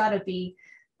it's just got to be,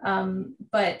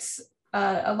 but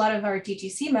a lot of our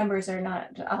DGC members are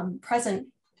not present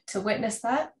to witness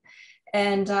that.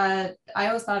 And I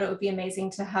always thought it would be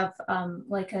amazing to have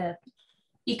like a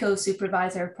eco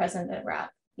supervisor present at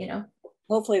RAP, you know?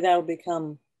 Hopefully that'll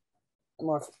become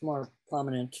more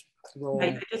prominent role?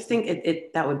 I just think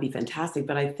that would be fantastic,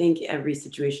 but I think every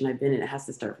situation I've been in, it has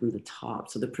to start from the top.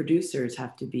 So the producers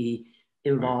have to be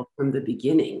involved from the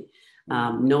beginning,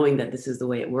 knowing that this is the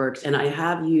way it works. And I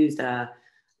have used a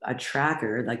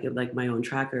tracker, like my own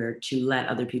tracker, to let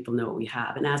other people know what we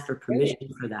have and ask for permission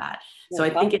for that. So I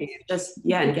think it's just,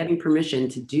 and getting permission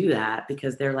to do that,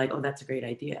 because they're like, oh, that's a great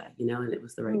idea, you know, and it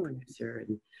was the right producer,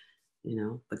 and, you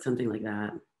know, but something like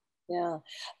that. Yeah.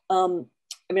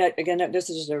 I mean, again, this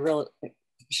is just a real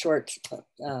short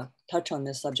touch on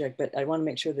this subject, but I want to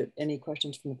make sure that any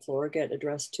questions from the floor get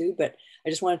addressed too. But I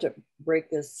just wanted to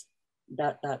break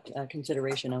that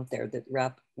consideration out there, that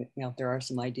RAP, you know, there are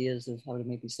some ideas of how to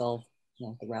maybe solve, you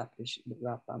know, the RAP issue, the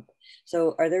RAP bump.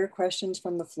 So are there questions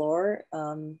from the floor?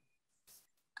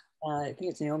 I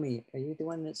think it's Naomi. Are you the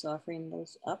one that's offering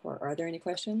those up, or are there any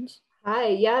questions? Hi,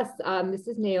 yes, this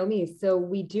is Naomi. So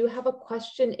we do have a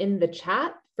question in the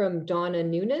chat from Donna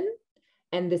Noonan,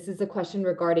 and this is a question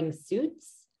regarding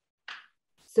suits.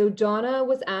 So Donna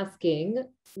was asking,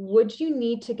 would you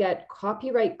need to get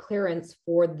copyright clearance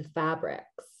for the fabrics?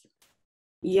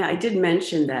 Yeah, I did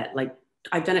mention that, like,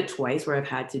 I've done it twice where I've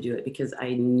had to do it because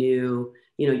I knew,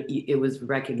 you know, it was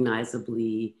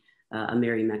recognizably a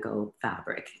Marimekko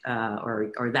fabric,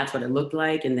 or that's what it looked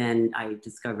like. And then I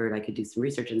discovered I could do some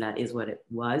research, and that is what it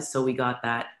was. So we got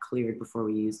that cleared before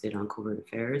we used it on Covert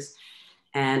Affairs.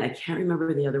 And I can't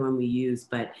remember the other one we used,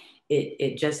 but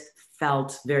it just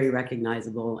felt very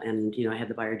recognizable. And, you know, I had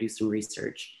the buyer do some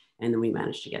research, and then we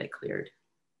managed to get it cleared.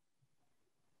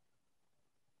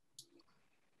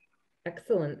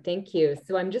 Excellent, thank you.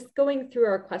 So I'm just going through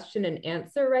our question and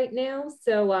answer right now.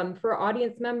 So for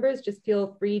audience members, just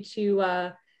feel free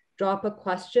to drop a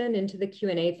question into the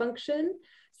Q&A function.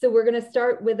 So we're gonna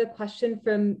start with a question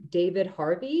from David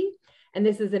Harvey. And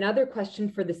this is another question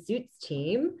for the suits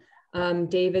team.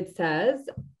 David says,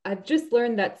 I've just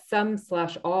learned that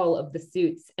some/all of the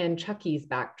suits and Chucky's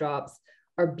backdrops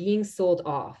are being sold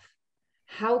off.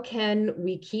 How can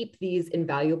we keep these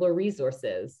invaluable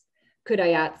resources? Could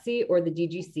IATSE or the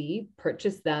DGC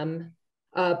purchase them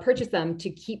to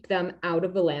keep them out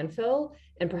of the landfill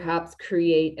and perhaps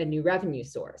create a new revenue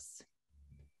source?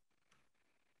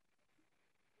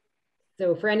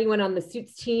 So for anyone on the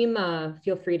suits team,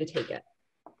 feel free to take it.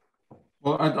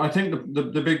 Well, I think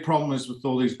the big problem is with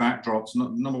all these backdrops.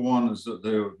 Number one is that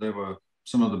they were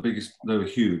some of the biggest, they were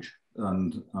huge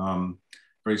and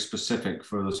very specific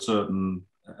for the certain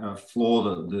floor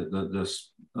that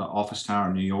this office tower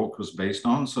in New York was based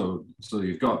on. So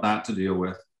you've got that to deal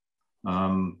with.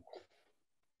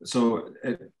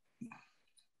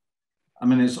 I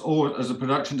mean, it's always, as a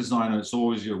production designer, it's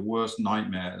always your worst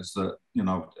nightmare is that, you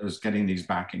know, is getting these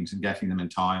backings and getting them in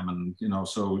time. And, you know,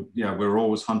 so yeah, we're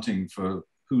always hunting for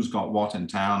who's got what in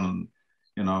town, and,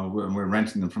 you know, we're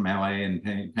renting them from LA and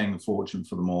paying a fortune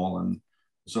for them all. And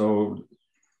so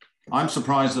I'm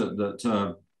surprised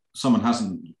that someone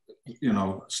hasn't, you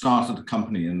know, started a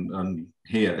company and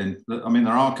here. I mean,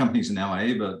 there are companies in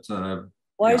LA, but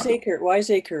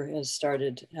Wiseacre has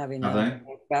started having a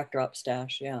backdrop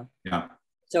stash. Yeah. Yeah.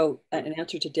 So in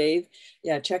answer to Dave,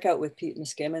 yeah, check out with Pete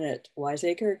Muskimin at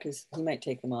Wiseacre, because he might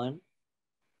take them on.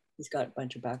 He's got a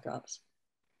bunch of backdrops.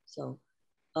 So,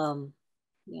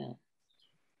 yeah.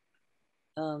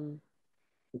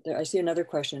 I see another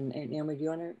question. Naomi, do you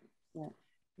want to? Yeah.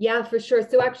 Yeah, for sure.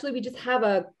 So actually, we just have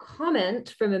a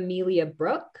comment from Amelia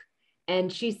Brooke.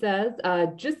 And she says,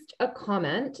 just a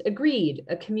comment, agreed,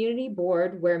 a community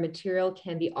board where material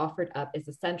can be offered up is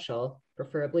essential,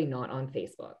 preferably not on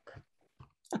Facebook.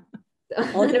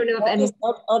 I don't know if any...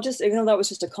 I'll just, even though that was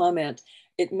just a comment,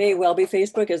 it may well be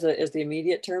Facebook as the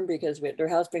immediate term, because there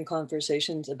has been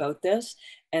conversations about this,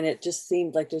 and it just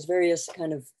seemed like there's various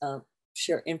kind of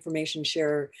share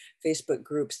Facebook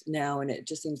groups now, and it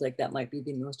just seems like that might be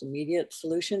the most immediate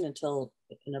solution until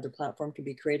another platform can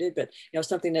be created. But, you know,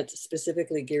 something that's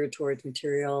specifically geared towards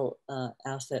material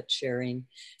asset sharing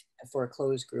for a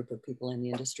closed group of people in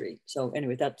the industry. So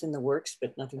anyway, that's in the works,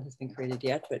 but nothing has been created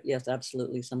yet. But yes,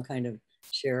 absolutely, some kind of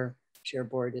share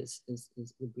board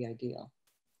would be ideal.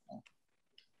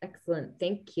 Excellent,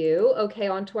 thank you. Okay,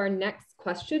 on to our next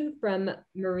question from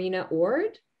Marina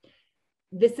Ord.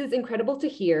 This is incredible to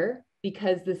hear,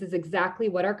 because this is exactly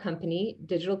what our company,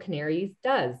 Digital Canaries,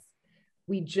 does.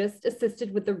 We just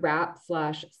assisted with the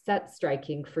wrap/set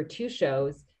striking for 2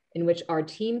 shows in which our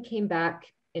team came back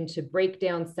in to break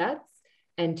down sets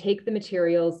and take the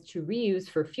materials to reuse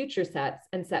for future sets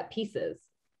and set pieces.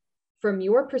 From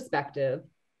your perspective,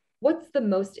 what's the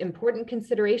most important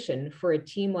consideration for a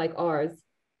team like ours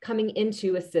coming in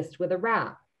to assist with a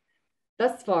wrap?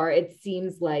 thus far, it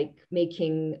seems like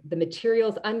making the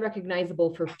materials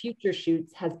unrecognizable for future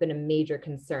shoots has been a major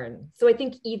concern. So I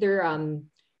think either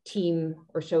team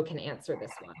or show can answer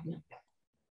this one.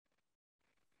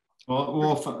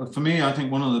 Well, for me, I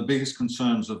think one of the biggest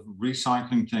concerns of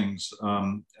recycling things,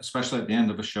 especially at the end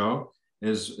of a show,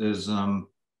 is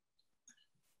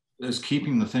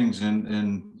keeping the things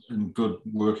in good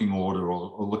working order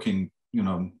or looking, you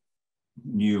know,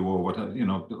 new or whatever. You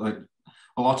know, like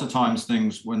a lot of times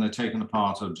things when they're taken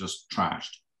apart are just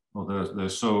trashed, or they're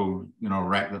so, you know,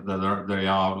 wrecked that they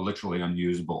are literally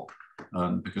unusable,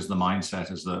 because the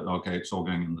mindset is that, okay, it's all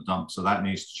going in the dump. So that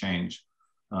needs to change.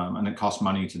 And it costs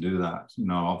money to do that, you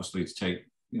know, obviously to take,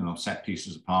 you know, set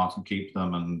pieces apart and keep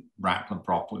them and wrap them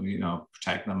properly, you know,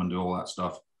 protect them and do all that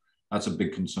stuff. That's a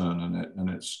big concern, and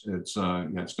it's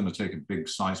going to take a big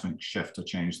seismic shift to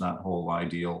change that whole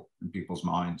ideal in people's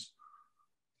minds.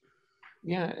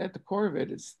 Yeah, at the core of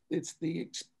it, it's the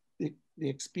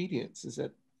expedience, is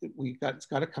that it's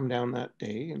got to come down that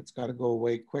day and it's got to go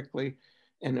away quickly.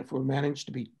 And if we're managed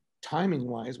to be timing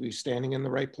wise, we're standing in the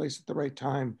right place at the right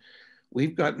time.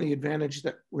 We've gotten the advantage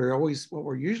that what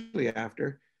we're usually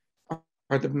after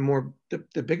are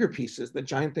the bigger pieces, the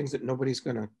giant things that nobody's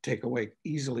going to take away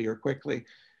easily or quickly.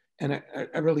 And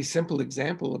a really simple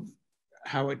example of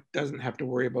how it doesn't have to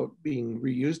worry about being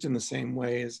reused in the same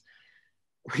way is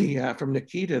from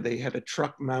Nikita, they had a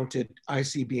truck mounted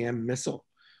ICBM missile,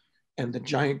 and the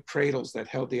giant cradles that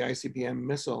held the ICBM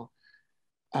missile,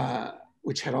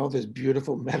 which had all this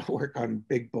beautiful metalwork on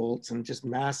big bolts and just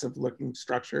massive looking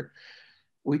structure.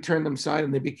 We turned them aside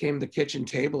and they became the kitchen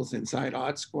tables inside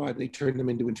Odd Squad. They turned them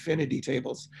into infinity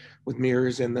tables with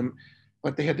mirrors in them.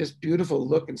 But they had this beautiful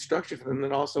look and structure to them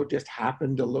that also just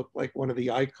happened to look like one of the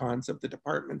icons of the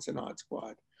departments in Odd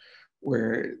Squad,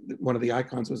 where one of the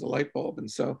icons was a light bulb.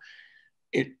 And so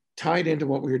it tied into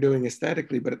what we were doing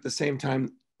aesthetically, but at the same time,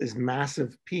 this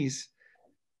massive piece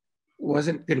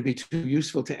wasn't going to be too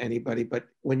useful to anybody. But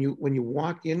when you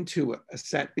walk into a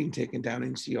set being taken down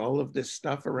and see all of this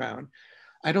stuff around,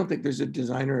 I don't think there's a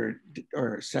designer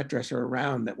or a set dresser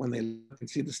around that when they look and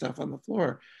see the stuff on the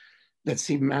floor that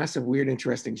see massive, weird,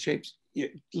 interesting shapes,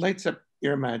 it lights up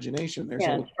your imagination. There's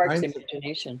it sparks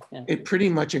imagination. Yeah. It pretty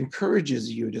much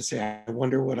encourages you to say, I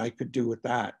wonder what I could do with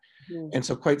that. And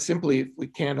so quite simply, if we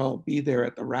can't all be there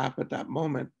at the wrap at that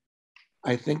moment,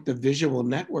 I think the visual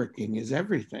networking is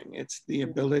everything. It's the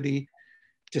ability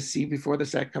to see before the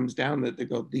set comes down that they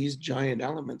go, these giant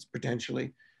elements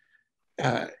potentially,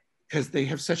 because they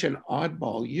have such an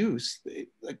oddball use.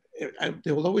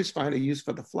 They will always find a use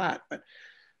for the flat,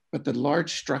 but the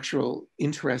large structural,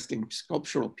 interesting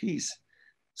sculptural piece,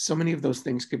 so many of those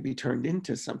things could be turned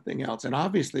into something else. And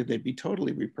obviously they'd be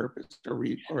totally repurposed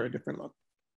or a different look.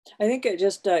 I think it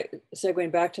just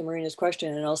segueing back to Marina's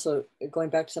question, and also going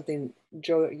back to something,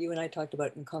 Joe, you and I talked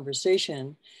about in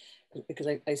conversation, because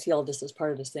I see all this as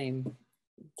part of the same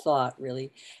thought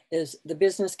really, is the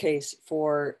business case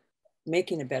for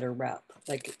making a better wrap.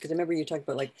 Like, because I remember you talked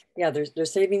about like, yeah,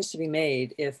 there's savings to be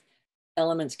made if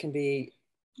elements can be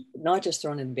not just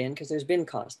thrown in the bin, because there's bin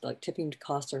costs, like tipping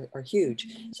costs are huge.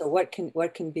 So what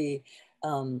can be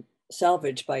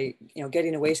salvaged by, you know,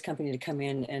 getting a waste company to come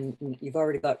in, and you've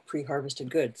already got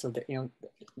pre-harvested goods, so that, you know,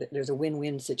 there's a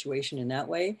win-win situation in that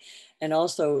way. And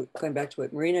also going back to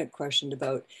what Marina questioned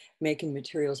about making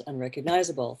materials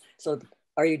unrecognizable. So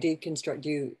do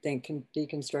you think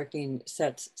deconstructing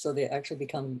sets so they actually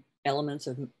become elements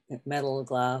of metal,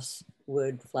 glass,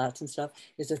 wood, flats and stuff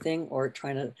is a thing, or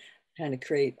trying to kind of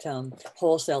create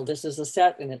wholesale, this is a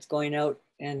set and it's going out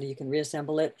and you can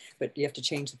reassemble it, but you have to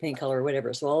change the paint color or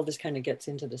whatever. So all of this kind of gets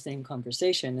into the same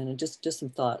conversation, and just some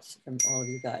thoughts from all of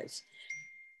you guys.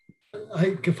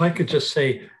 If I could just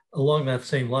say along that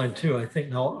same line too, I think,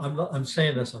 now I'm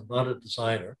saying this, I'm not a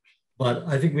designer, but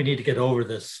I think we need to get over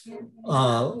this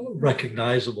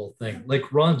recognizable thing.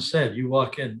 Like Ron said, you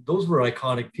walk in, those were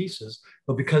iconic pieces,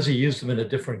 but because he used them in a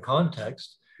different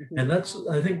context, and that's,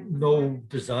 I think no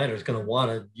designer is going to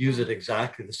want to use it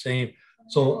exactly the same.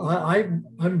 So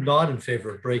I'm not in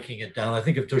favor of breaking it down. I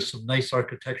think if there's some nice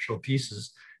architectural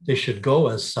pieces, they should go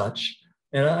as such.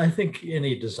 And I think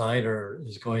any designer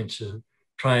is going to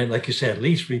try and, like you said, at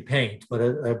least repaint,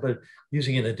 but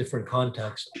using it in a different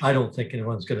context. I don't think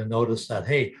anyone's going to notice that,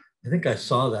 hey, I think I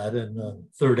saw that in the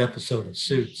third episode of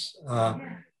Suits. I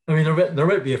mean, there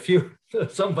might be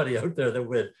somebody out there that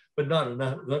would, but not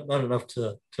enough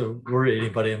to worry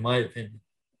anybody, in my opinion.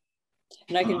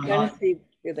 And I can kind of see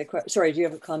sorry, do you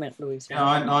have a comment, Louise? Yeah,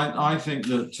 I think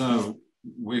that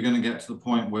we're going to get to the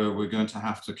point where we're going to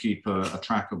have to keep a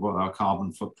track of what our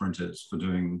carbon footprint is for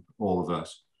doing all of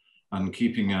this. and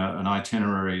keeping an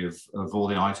itinerary of all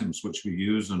the items which we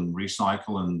use and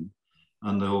recycle,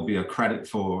 and there will be a credit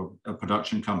for a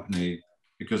production company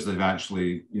because they've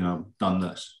actually, you know, done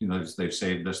this. You know, they've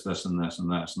saved this, this, and this,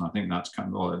 and this. And I think that's kind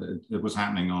of, well, it was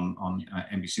happening on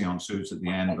NBC on Suits at the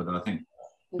end, but I think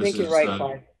you're right,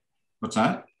 Clive. What's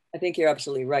that? I think you're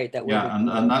absolutely right. That yeah,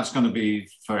 and that's going to be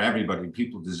for everybody: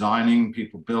 people designing,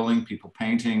 people building, people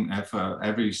painting. For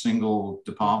every single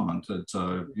department, that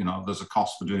you know, there's a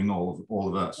cost for doing all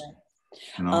of this.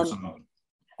 You know, so,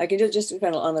 I can just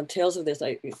kind of on the tails of this,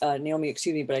 Naomi,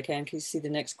 excuse me, but I can see the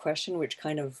next question, which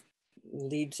kind of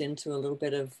leads into a little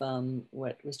bit of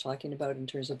what was talking about in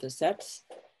terms of the sets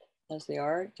as they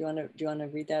are. Do you want to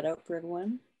read that out for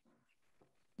everyone?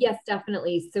 Yes,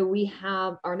 definitely. So we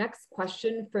have our next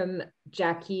question from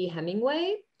Jackie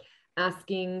Hemingway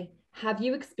asking, have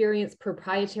you experienced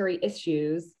proprietary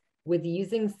issues with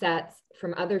using sets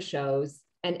from other shows?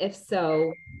 And if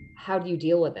so, how do you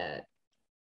deal with it?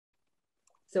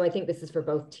 So I think this is for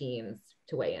both teams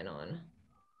to weigh in on.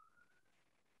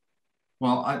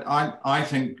 Well, I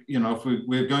think, you know, if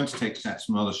we're going to take sets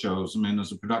from other shows, I mean,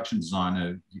 as a production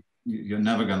designer, you're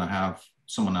never going to have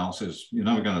someone else's, you're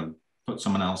never going to put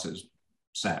someone else's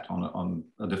set on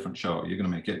a different show. You're going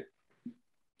to make it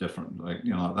different. Like,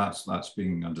 you know, that's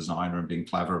being a designer and being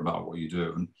clever about what you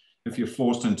do. And if you're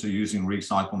forced into using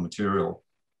recycled material,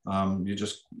 you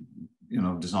just, you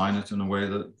know, design it in a way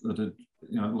that it,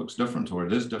 you know, it looks different, or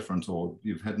it is different, or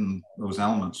you've hidden those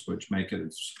elements which make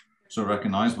it so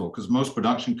recognizable. Because most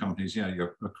production companies, yeah,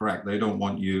 you're correct, they don't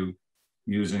want you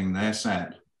using their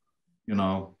set, you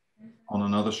know, on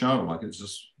another show. Like, it's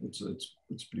just,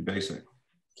 it's pretty basic.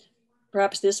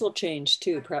 Perhaps this will change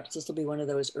too. Perhaps this will be one of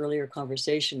those earlier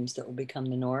conversations that will become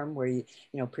the norm, where you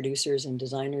know, producers and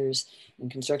designers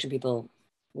and construction people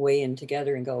weigh in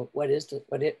together and go, what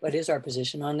is our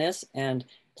position on this? And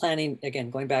planning, again,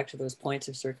 going back to those points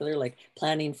of circular, like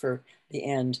planning for the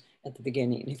end at the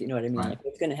beginning, if you know what I mean. Right. Like,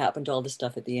 what's going to happen to all this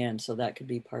stuff at the end? So that could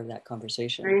be part of that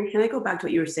conversation. Ryan, can I go back to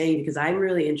what you were saying? Because I'm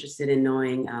really interested in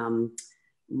knowing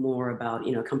more about,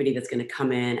 you know, a company that's going to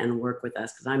come in and work with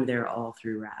us, because I'm there all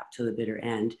through RAP to the bitter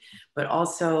end, but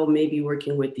also maybe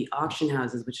working with the auction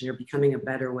houses, which are becoming a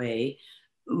better way,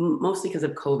 mostly because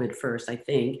of COVID first, I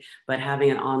think, but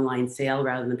having an online sale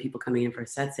rather than people coming in for a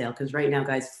set sale. Because right now,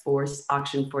 guys,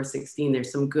 Auction 416,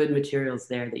 there's some good materials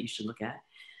there that you should look at.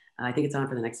 I think it's on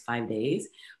for the next 5 days.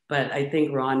 But I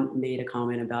think Ron made a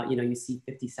comment about, you know, you see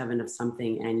 57 of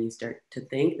something and you start to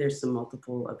think there's some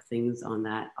multiple of things on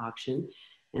that auction,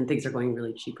 and things are going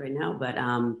really cheap right now. But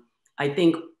I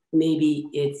think maybe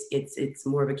it's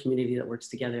more of a community that works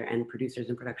together, and producers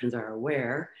and productions are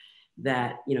aware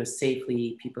that, you know,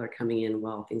 safely people are coming in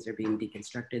while things are being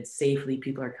deconstructed. Safely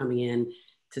people are coming in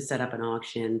to set up an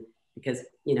auction, because,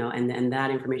 you know, and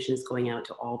that information is going out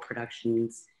to all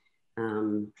productions,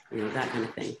 you know, that kind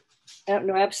of thing.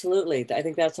 No, absolutely. I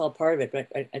think that's all part of it. But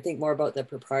I think more about the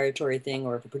proprietary thing,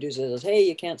 or if a producer says, hey,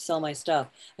 you can't sell my stuff.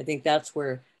 I think that's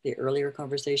where the earlier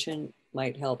conversation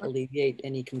might help alleviate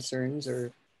any concerns.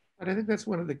 Or, but I think that's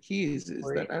one of the keys, is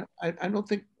that I don't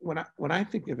think, when I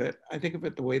think of it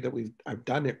the way that I've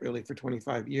done it really for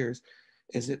 25 years,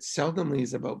 is it seldomly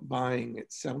is about buying.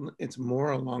 It's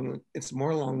more along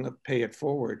the pay it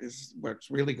forward is what's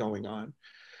really going on.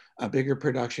 A bigger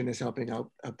production is helping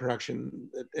out a production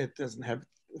that it doesn't have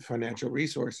financial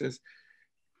resources,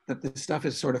 that the stuff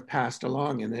is sort of passed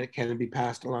along, and then it can be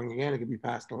passed along again. It can be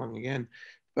passed along again.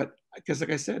 But because,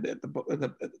 like I said,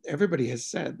 everybody has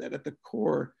said that at the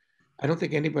core, I don't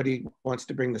think anybody wants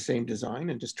to bring the same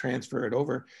design and just transfer it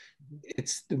over.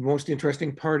 It's the most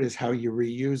interesting part is how you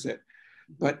reuse it.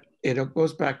 But it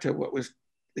goes back to what was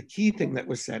the key thing that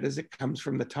was said, is it comes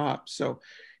from the top. So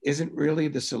isn't really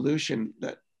the solution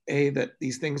that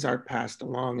these things are passed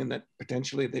along, and that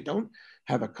potentially they don't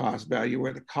have a cost value?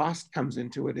 Where the cost comes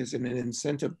into it is in an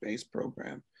incentive-based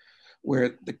program,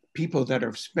 where the people that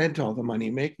have spent all the money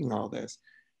making all this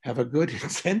have a good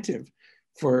incentive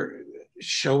for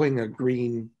showing a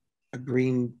green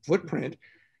footprint,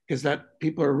 because that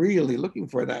people are really looking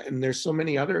for that. And there's so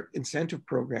many other incentive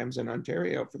programs in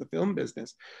Ontario for the film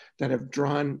business that have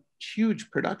drawn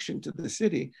huge production to the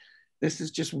city. This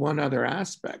is just one other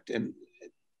aspect. And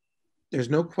there's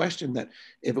no question that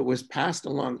if it was passed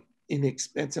along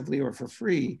inexpensively or for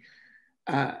free,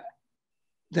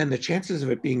 then the chances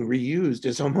of it being reused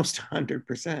is almost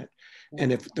 100%.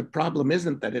 And if the problem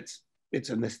isn't that it's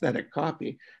an aesthetic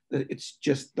copy, that it's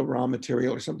just the raw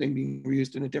material or something being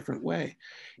reused in a different way,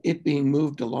 it being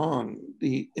moved along,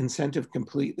 the incentive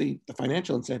the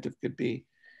financial incentive could be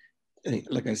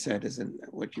like I said, isn't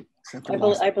what you said.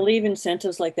 I believe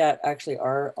incentives like that actually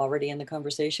are already in the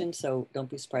conversation. So don't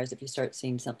be surprised if you start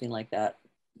seeing something like that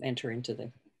enter into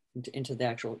the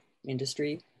actual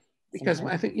industry. Because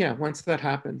I think, yeah, once that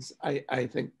happens, I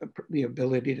think the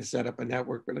ability to set up a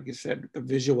network, but like you said, the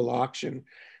visual auction,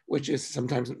 which is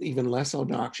sometimes even less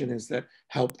on auction, is that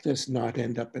help this not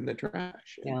end up in the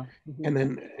trash. Yeah. And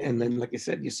then, like I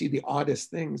said, you see the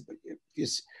oddest things, but you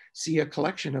see a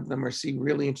collection of them or see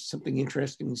really something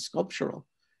interesting sculptural.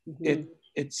 I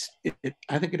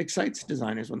think it excites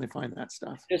designers when they find that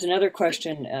stuff. There's another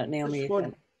question, Naomi.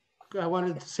 I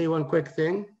wanted to say one quick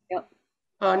thing. Yep.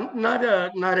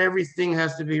 Not everything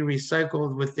has to be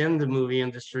recycled within the movie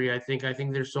industry. I think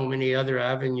there's so many other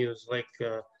avenues like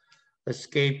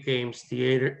escape games,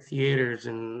 theaters,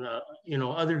 and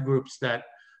other groups that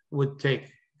would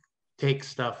take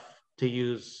stuff to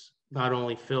use, not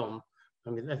only film. I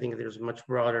mean, I think there's a much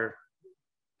broader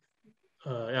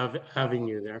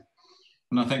avenue there.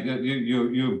 And I think that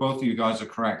you both of you guys are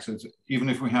correct. It's, even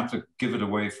if we have to give it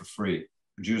away for free,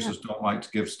 producers don't like to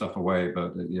give stuff away,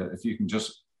 but if you can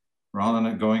just, rather than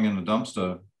it going in the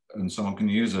dumpster and someone can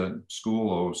use it, school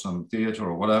or some theater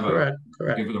or whatever,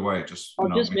 correct. give it away. Just I'll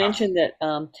just mention that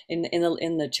in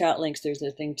the chat links, there's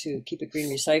a thing to Keep It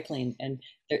Green Recycling, and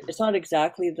it's not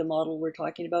exactly the model we're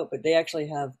talking about, but they actually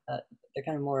have they're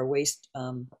kind of more a waste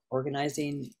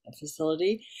organizing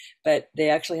facility, but they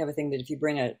actually have a thing that if you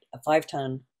bring a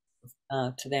 5-ton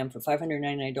to them for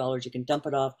 $599, you can dump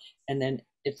it off, and then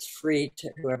it's free to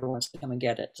whoever wants to come and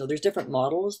get it. So there's different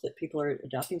models that people are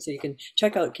adopting. So you can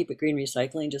check out Keep It Green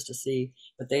Recycling just to see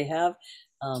what they have.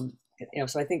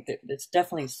 So I think that it's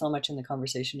definitely so much in the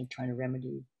conversation of trying to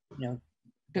remedy,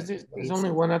 because there's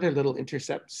only one other little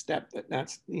intercept step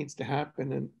that needs to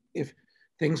happen. And if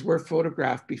things were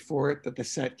photographed before that the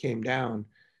set came down.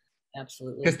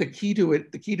 Absolutely. Because the key to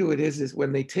it is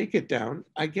when they take it down,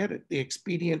 I get it. The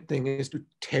expedient thing is to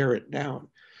tear it down.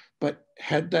 But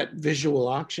had that visual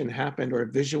auction happened or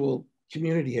a visual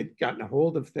community had gotten a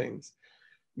hold of things,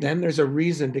 then there's a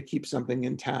reason to keep something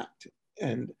intact.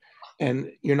 And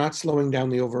you're not slowing down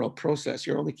the overall process.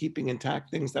 You're only keeping intact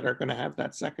things that are going to have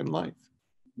that second life.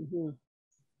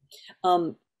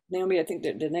 Naomi, I think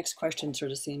that the next question sort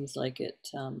of seems like it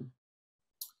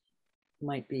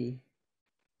might be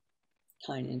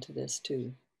tying into this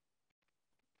too.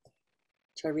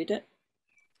 Should I read it?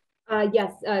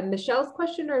 Yes, Michelle's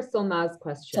question or Solmaz's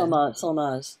question?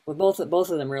 Solmaz. Well, both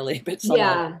of them really, but Solmaz.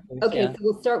 Yeah. Okay, so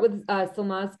we'll start with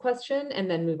Solmaz's question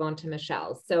and then move on to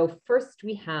Michelle's. So first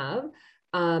we have,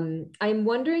 I'm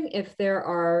wondering if there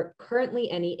are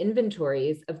currently any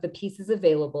inventories of the pieces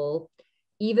available,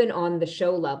 even on the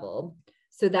show level,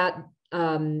 so that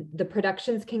the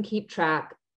productions can keep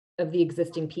track of the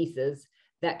existing pieces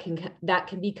that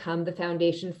can become the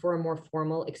foundation for a more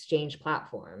formal exchange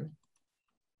platform.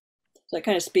 So that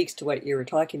kind of speaks to what you were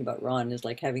talking about, Ron, is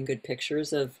like having good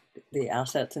pictures of the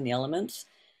assets and the elements.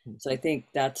 So I think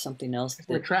that's something else.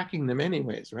 We're tracking them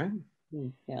anyways, right?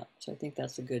 Yeah, so I think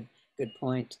that's a good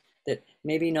point. That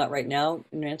maybe not right now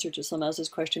in answer to someone else's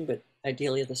question, but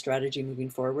ideally the strategy moving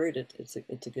forward, it's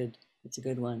a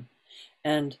good one.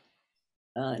 And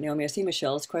Naomi, I see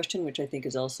Michelle's question, which I think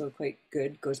is also quite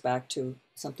good, goes back to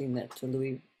something that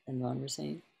Louis and Ron were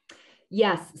saying.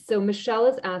 Yes, so Michelle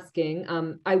is asking,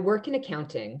 I work in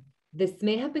accounting. This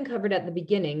may have been covered at the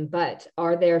beginning, but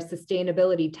are there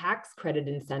sustainability tax credit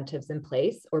incentives in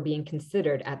place or being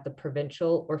considered at the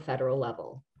provincial or federal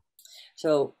level?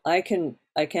 So I can't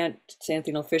say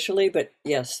anything officially, but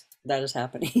yes, that is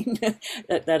happening.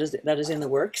 that is in the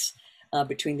works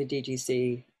between the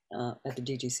DGC at the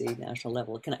DGC national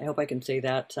level. I hope I can say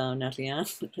that, Natalie Ann,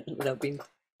 without being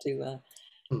too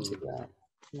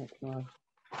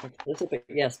explicit, but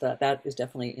yes, that is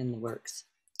definitely in the works.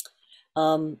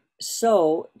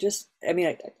 So just,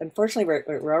 unfortunately,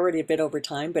 we're already a bit over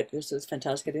time, but this is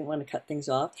fantastic. I didn't want to cut things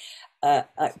off.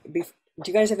 Do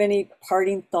you guys have any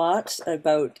parting thoughts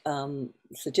about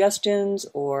suggestions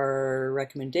or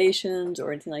recommendations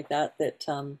or anything like that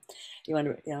you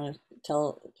want to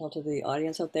tell to the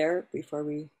audience out there before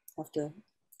we have to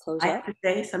close I up? have to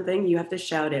say something. You have to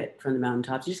shout it from the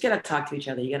mountaintops. You just got to talk to each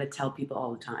other. You got to tell people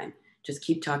all the time. Just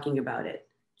keep talking about it.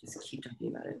 Just keep talking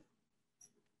about it.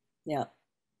 Yeah.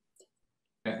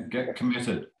 Get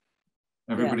committed.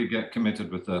 Everybody get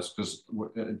committed with this because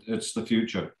it's the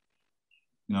future.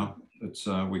 It's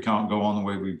we can't go on the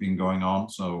way we've been going on.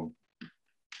 So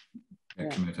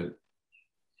get committed.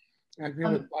 I agree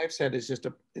with what I've said. Is just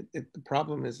the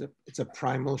problem is it's a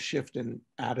primal shift in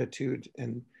attitude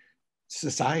and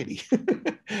society.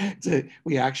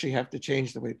 We actually have to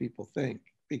change the way people think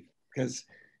because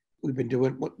we've been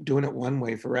doing it one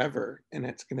way forever, and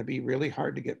it's going to be really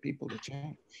hard to get people to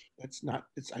change. That's not.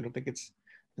 It's. I don't think it's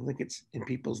in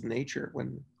people's nature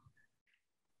when.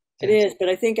 It is, but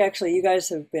I think actually you guys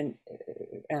have been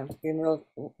real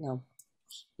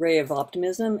ray of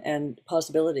optimism and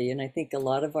possibility, and I think a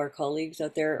lot of our colleagues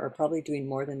out there are probably doing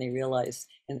more than they realize,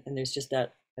 and there's just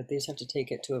that they just have to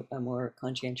take it to a more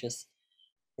conscientious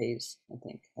phase. I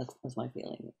think that's my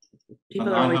feeling. People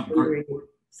are always wondering.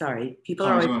 Sorry, people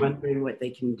are always wondering what they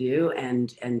can do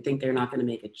and think they're not going to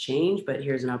make a change. But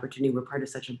here's an opportunity. We're part of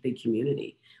such a big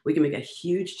community. We can make a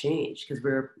huge change because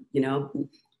we're,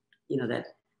 that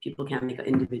people can't make it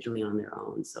individually on their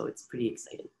own. So it's pretty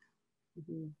exciting.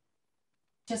 Mm-hmm.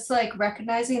 Just like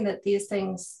recognizing that these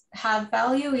things have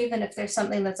value, even if there's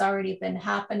something that's already been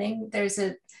happening. There's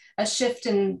a shift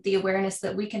in the awareness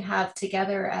that we can have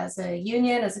together as a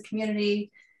union, as a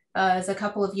community, as a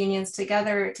couple of unions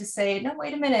together to say, no,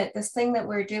 wait a minute, this thing that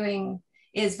we're doing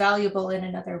is valuable in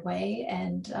another way.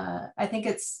 And I think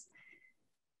it's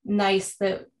nice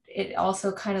that it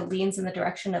also kind of leans in the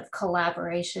direction of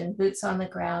collaboration, boots on the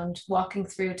ground, walking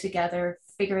through together,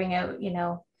 figuring out,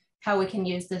 how we can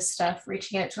use this stuff,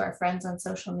 reaching out to our friends on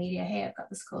social media. Hey, I've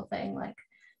got this cool thing. Like,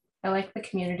 I like the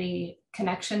community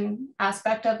connection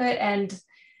aspect of it, and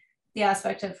the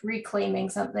aspect of reclaiming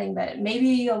something that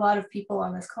maybe a lot of people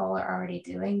on this call are already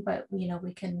doing, but we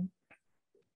can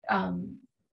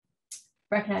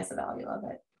recognize the value of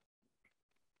it.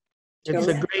 It's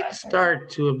a great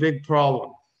start to a big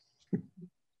problem.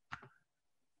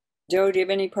 Joe, do you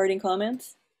have any parting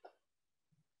comments?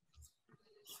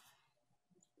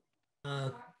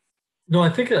 No, I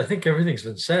think everything's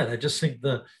been said. I just think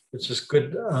it's just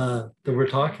good that we're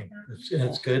talking.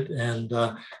 It's good, and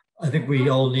I think we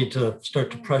all need to start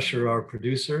to pressure our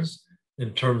producers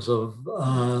in terms of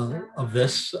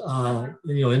this,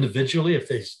 individually, if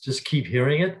they just keep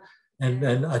hearing it.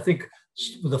 And I think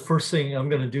the first thing I'm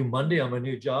going to do Monday on my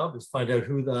new job is find out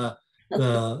who the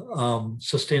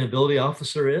sustainability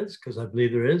officer is, because I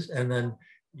believe there is, and then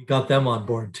you got them on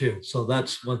board too. So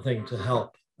that's one thing to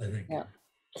help, I think. Yeah.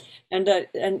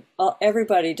 And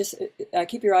everybody, just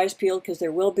keep your eyes peeled, because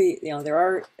there will be, there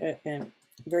are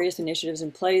various initiatives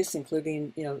in place,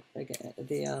 including,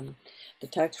 the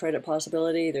tax credit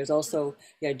possibility. There's also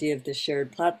the idea of this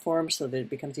shared platform so that it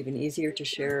becomes even easier to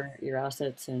share your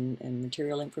assets and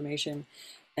material information,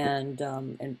 and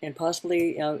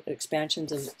possibly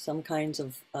expansions of some kinds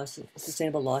of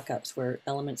sustainable lockups where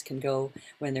elements can go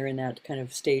when they're in that kind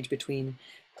of stage between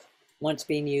once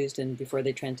being used and before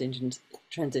they transition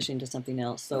to something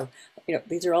else. So,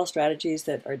 these are all strategies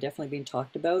that are definitely being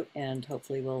talked about, and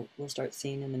hopefully we'll start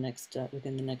seeing in the next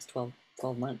within the next 12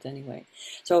 months anyway.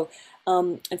 So,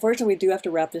 unfortunately, we do have to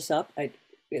wrap this up.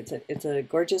 It's a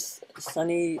gorgeous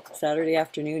sunny Saturday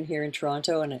afternoon here in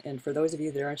Toronto, and for those of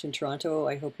you that aren't in Toronto,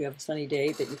 I hope you have a sunny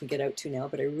day that you can get out to now.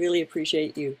 But I really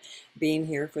appreciate you being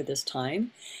here for this time,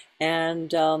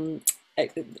 and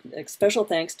a special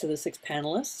thanks to the 6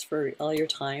 panelists for all your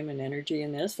time and energy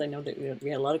in this. I know that we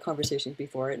had a lot of conversations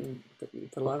before it, and you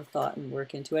put a lot of thought and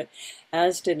work into it,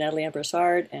 as did Natalie-Anne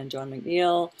Brassard and John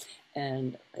McNeil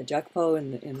and Jacopo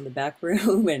in the back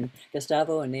room, and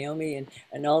Gustavo and Naomi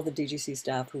and all the DGC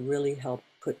staff who really helped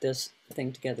put this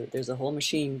thing together. There's a whole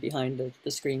machine behind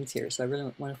the screens here, so I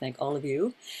really want to thank all of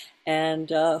you. And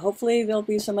hopefully there'll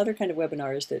be some other kind of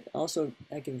webinars that also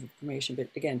give information. But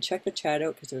again, check the chat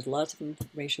out, because there's lots of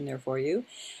information there for you.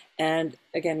 And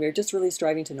again, we're just really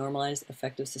striving to normalize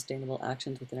effective sustainable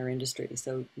actions within our industry.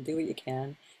 So do what you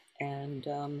can. And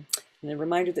a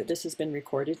reminder that this has been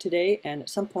recorded today, and at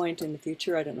some point in the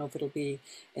future, I don't know if it'll be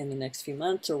in the next few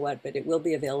months or what, but it will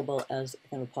be available as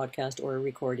kind of a podcast or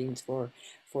recordings for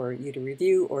you to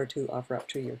review or to offer up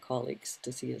to your colleagues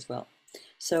to see as well.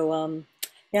 So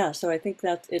yeah, so I think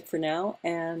that's it for now.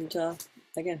 And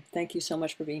again, thank you so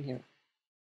much for being here.